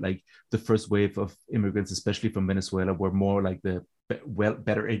last part. Like the first wave of immigrants, especially from Venezuela, were more like the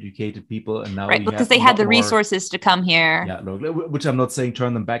better educated people, and now because they had the resources to come here. Yeah, which I'm not saying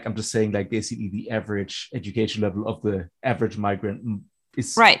turn them back. I'm just saying like basically the average education level of the average migrant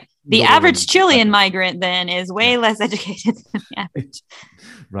is right. The average Chilean migrant then is way less educated than the average.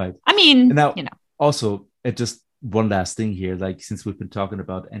 Right. I mean, now also just one last thing here. Like since we've been talking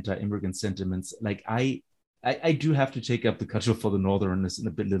about anti-immigrant sentiments, like I do have to take up the cudgel for the Northerners in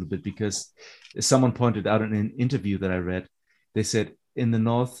a little bit because someone pointed out in an interview that I read. They said in the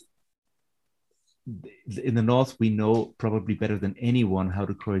North, we know probably better than anyone how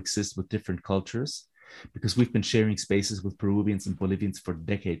to coexist with different cultures because we've been sharing spaces with Peruvians and Bolivians for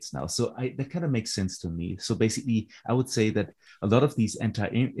decades now. So that kind of makes sense to me. So basically, I would say that a lot of these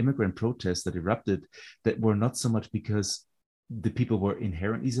anti-immigrant protests that erupted that were not so much because the people were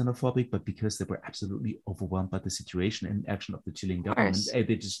inherently xenophobic, but because they were absolutely overwhelmed by the situation and action of the Chilean government. And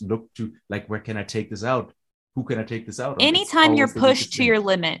they just looked to like, where can I take this out? Who can I take this out on? Anytime you're pushed to your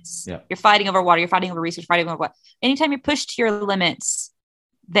limits, you're fighting over water, you're fighting over research, fighting over what? Anytime you're pushed to your limits,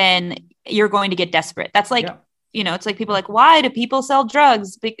 then you're going to get desperate. That's like, it's like people like, why do people sell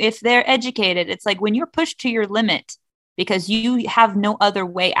drugs if they're educated? It's like when you're pushed to your limit because you have no other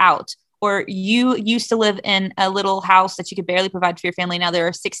way out, or you used to live in a little house that you could barely provide for your family. Now there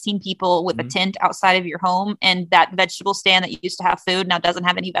are 16 people with a tent outside of your home, and that vegetable stand that used to have food now doesn't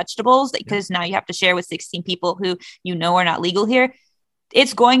have any vegetables because now you have to share with 16 people who are not legal here.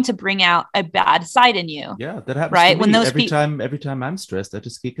 It's going to bring out a bad side in you. Yeah, that happens. Right? To me. Every time I'm stressed, I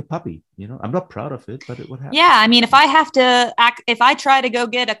just kick a puppy. I'm not proud of it, but it would happen. Yeah, I mean, if I try to go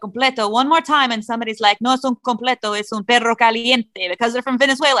get a completo one more time and somebody's like, no es un completo, es un perro caliente because they're from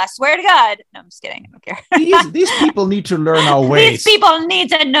Venezuela, I swear to God. No, I'm just kidding. I don't care. These people need to learn our ways. These people need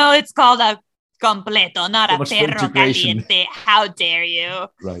to know it's called a completo, not a perro caliente. How dare you?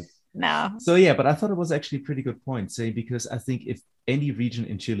 Right. No. So yeah, but I thought it was actually a pretty good point, because I think if any region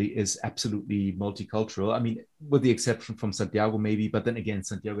in Chile is absolutely multicultural, I mean, with the exception from Santiago maybe, but then again,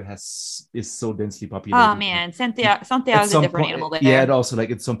 Santiago is so densely populated. Oh man, Santiago is a different animal there. Yeah, and also like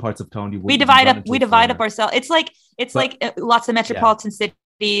in some parts of town, we divide up ourselves. It's like lots of metropolitan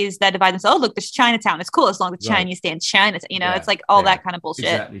cities that divide themselves. Oh, look, there's Chinatown. It's cool as long as the Chinese stay in Chinatown. It's like all that kind of bullshit.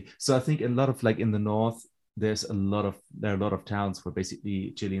 Exactly. So I think a lot of like in the north, there are a lot of towns where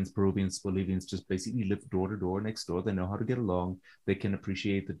basically Chileans, Peruvians, Bolivians just basically live door to door next door. They know how to get along. They can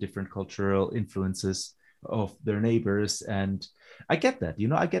appreciate the different cultural influences of their neighbors. And I get that,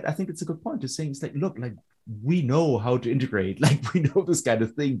 I think it's a good point to saying, it's like, look, like we know how to integrate, like we know this kind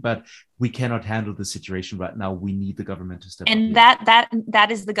of thing, but we cannot handle the situation right now. We need the government to step in. And that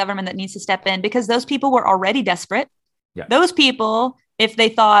is the government that needs to step in, because those people were already desperate. Yeah. Those people, if they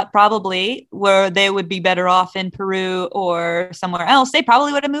thought probably where they would be better off in Peru or somewhere else, they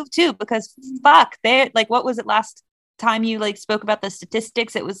probably would have moved too, because they're like, what was it last time you like spoke about the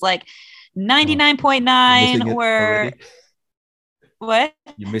statistics? It was like 99.9 were What?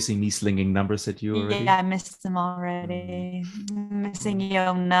 You're missing me slinging numbers at you already? Yeah, I missed them already. Missing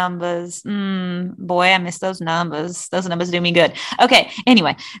your numbers. Boy, I miss those numbers. Those numbers do me good. Okay.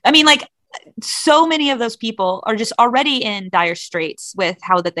 Anyway, I mean, like, so many of those people are just already in dire straits with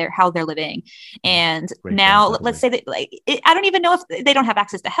how they're living, and Great now point, by the let's way. say that I don't even know if they don't have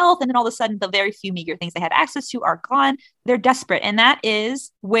access to health, and then all of a sudden the very few meager things they had access to are gone. They're desperate, and that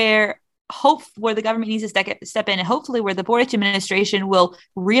is where the government needs to step in, and hopefully where the Boric administration will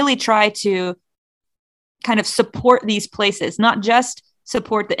really try to kind of support these places, not just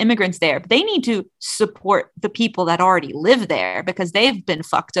support the immigrants there, but they need to support the people that already live there, because they've been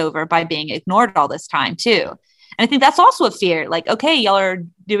fucked over by being ignored all this time too. And I think that's also a fear. Like, okay,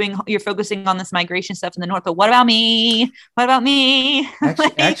 you're focusing on this migration stuff in the north, but what about me? What about me?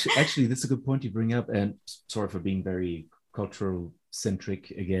 Actually, that's a good point you bring up. And sorry for being very cultural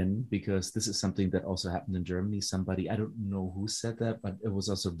centric again, because this is something that also happened in Germany. Somebody, I don't know who said that, but it was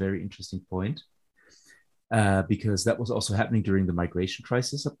also a very interesting point. Because that was also happening during the migration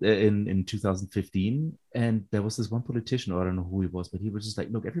crisis in 2015. And there was this one politician, or I don't know who he was, but he was just like,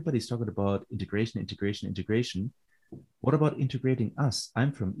 look, everybody's talking about integration. What about integrating us?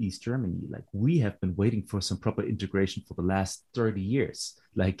 I'm from East Germany. Like, we have been waiting for some proper integration for the last 30 years.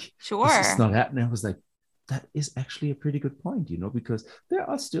 Like, Sure. This is not happening. I was like, that is actually a pretty good point, because there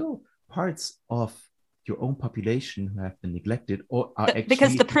are still parts of your own population who have been neglected or are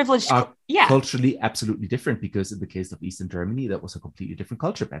because the privileged are culturally absolutely different, because in the case of Eastern Germany, that was a completely different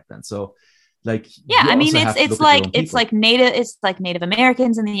culture back then. So like, I mean, it's like Native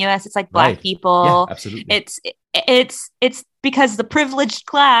Americans in the US, it's like Black people. Yeah, absolutely. It's because the privileged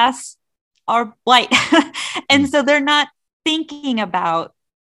class are white. And so they're not thinking about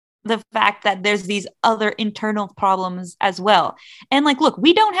the fact that there's these other internal problems as well. And like, look,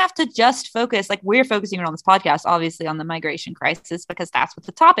 we don't have to just focus, like we're focusing on this podcast, obviously, on the migration crisis, because that's what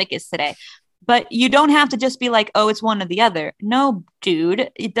the topic is today. But you don't have to just be like, oh, it's one or the other. No, dude,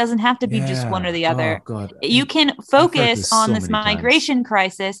 it doesn't have to be just one or the other. Oh, God. You can focus on this migration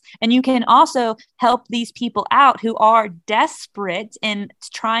crisis, and you can also help these people out who are desperate and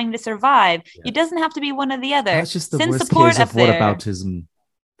trying to survive. Yeah. It doesn't have to be one or the other. That's just the worst case of whataboutism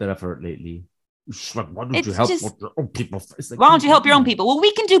that I've heard lately. Like, why don't you help your own people? Like, why don't you help your own people? Well,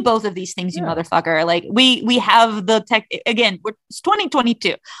 we can do both of these things, you motherfucker. Like, we have the tech. Again, it's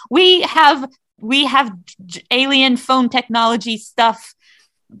 2022. We have alien phone technology stuff,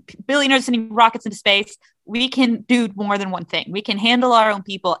 billionaires sending rockets into space. We can do more than one thing. We can handle our own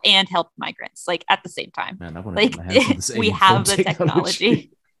people and help migrants, like, at the same time. Man, I want to get my hands on this we have the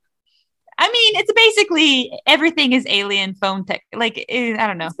technology. I mean, it's basically everything is alien phone tech. Like, I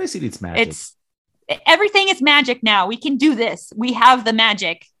don't know. Basically, it's magic. Everything is magic now. We can do this. We have the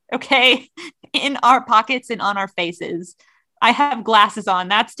magic, okay, in our pockets and on our faces. I have glasses on.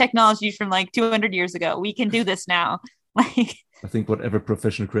 That's technology from like 200 years ago. We can do this now. Like, I think whatever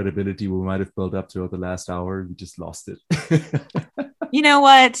professional credibility we might have built up throughout the last hour, we just lost it. You know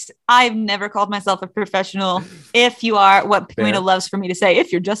what? I've never called myself a professional. If you are, what Paulina loves for me to say,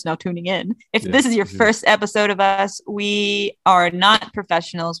 if you're just now tuning in, if this is your first episode of us, we are not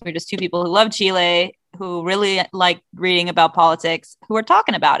professionals. We're just two people who love Chile, who really like reading about politics, who are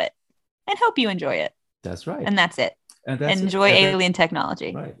talking about it, and hope you enjoy it. That's right. And that's it. Enjoy alien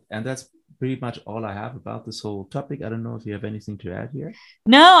technology. Right. And that's pretty much all I have about this whole topic. I don't know if you have anything to add here.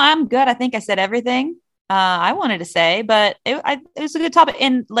 No, I'm good. I think I said everything I wanted to say, but it was a good topic.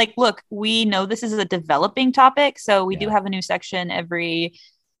 And like, look, we know this is a developing topic, so we do have a new section every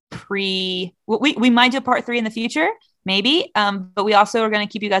we might do a part 3 in the future, maybe. But we also are going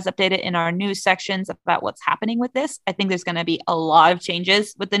to keep you guys updated in our news sections about what's happening with this. I think there's going to be a lot of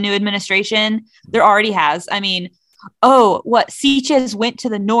changes with the new administration. There already has. I mean, Siches went to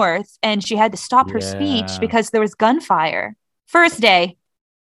the north and she had to stop her speech because there was gunfire. First day.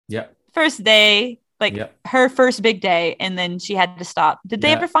 Like her first big day, and then she had to stop. Did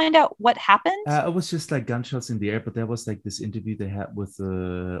they ever find out what happened? It was just like gunshots in the air, but there was like this interview they had with I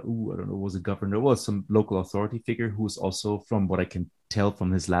don't know, was a governor, it was some local authority figure who was also, from what I can tell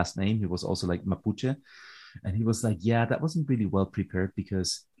from his last name, he was also like Mapuche, and he was like, that wasn't really well prepared,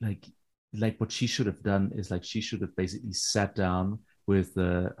 because like what she should have done is like she should have basically sat down with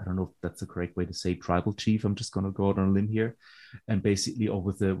I don't know if that's the correct way to say tribal chief. I'm just going to go out on a limb here, and basically, or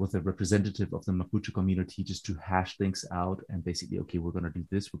with a representative of the Mapuche community, just to hash things out and basically, okay, we're going to do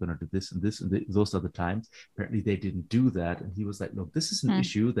this, we're going to do this and this, and those are the times. Apparently, they didn't do that, and he was like, look, this is an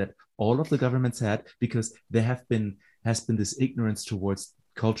issue that all of the governments had, because there has been this ignorance towards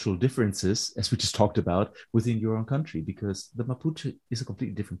cultural differences, as we just talked about, within your own country, because the Mapuche is a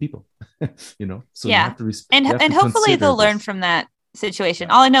completely different people, So you have to and hopefully they'll learn from that. situation.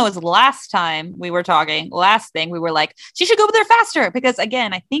 All I know is last thing we were like, she should go there faster because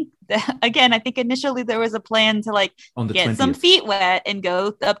again, I think initially there was a plan to like get 20th. some feet wet and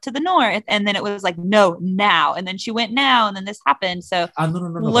go up to the north, and then it was like no now, and then she went now, and then this happened. So no,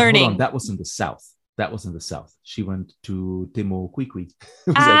 learning. Hold on. That was in the south. She went to Timo Quiqui.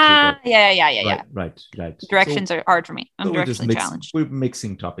 Yeah. Right. Directions are hard for me. I'm directionally challenged. We're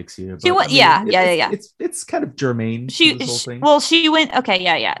mixing topics here. It's kind of germane. She went. Okay,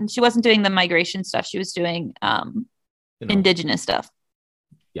 yeah. And she wasn't doing the migration stuff. She was doing indigenous stuff.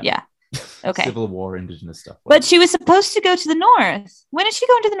 Yeah. Okay. Civil War, indigenous stuff. But she was supposed to go to the north. When is she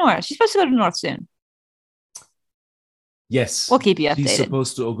going to the north? She's supposed to go to the north soon. Yes. We'll keep you updated. She's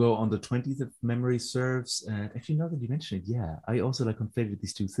supposed to go on the 20th if memory serves. Actually, now that you mention it, yeah. I also like conflated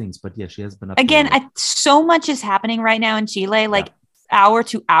these two things. But yeah, she has been up again, so much is happening right now in Chile. Like hour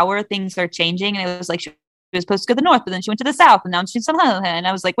to hour, things are changing. And it was like she was supposed to go to the north, but then she went to the south. And now she's somehow. And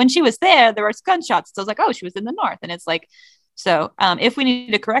I was like, when she was there were gunshots. So I was like, oh, she was in the north. And it's like, so if we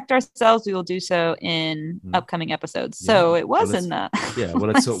need to correct ourselves, we will do so in upcoming episodes. Yeah. So it was in the... Yeah,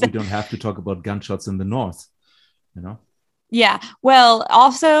 well, let's hope we don't have to talk about gunshots in the north, you know? Yeah. Well,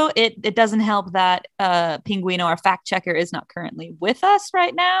 also, it doesn't help that Pinguino, our fact checker, is not currently with us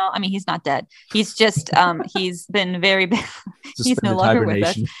right now. I mean, he's not dead. He's just he's been very he's no longer with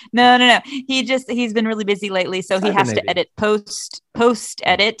us. No. He's been really busy lately, so he has to edit post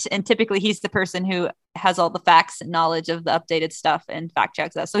edit, and typically he's the person who has all the facts and knowledge of the updated stuff and fact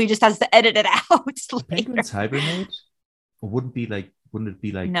checks us. So he just has to edit it out. Penguins hibernate? Or wouldn't it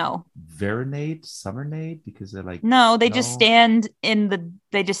be like no Veronate, Summernate, because they're like just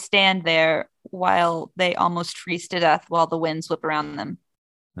stand there while they almost freeze to death while the winds whip around them.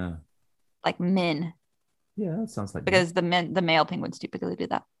 Like men. Yeah, that sounds like because the male penguins typically do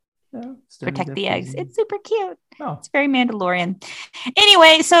that. Yeah, protect the eggs. It's super cute. Oh. It's very Mandalorian.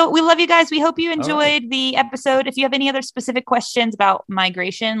 Anyway, so we love you guys. We hope you enjoyed the episode. If you have any other specific questions about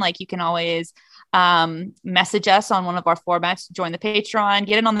migration, like you can always message us on one of our formats, join the Patreon,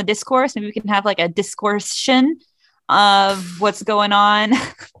 get in on the discourse. Maybe we can have like a discussion of what's going on.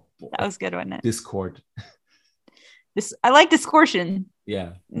 That was good, wasn't it? Discord. I like discussion.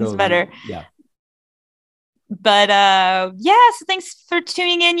 Yeah. It's better. Yeah. But so thanks for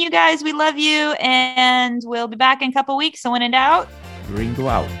tuning in, you guys. We love you, and we'll be back in a couple weeks. So when in doubt, Gringo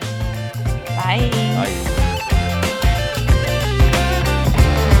out. Bye. Bye.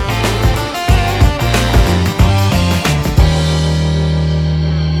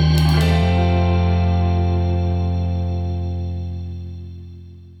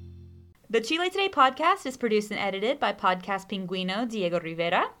 The Chile Today podcast is produced and edited by Podcast Pinguino Diego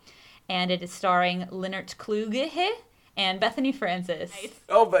Rivera, and it is starring Leonard Kluge and Bethany Francis.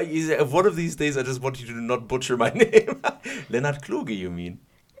 Oh, but one of these days I just want you to not butcher my name. Leonard Kluge, you mean?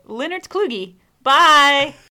 Leonard Kluge. Bye!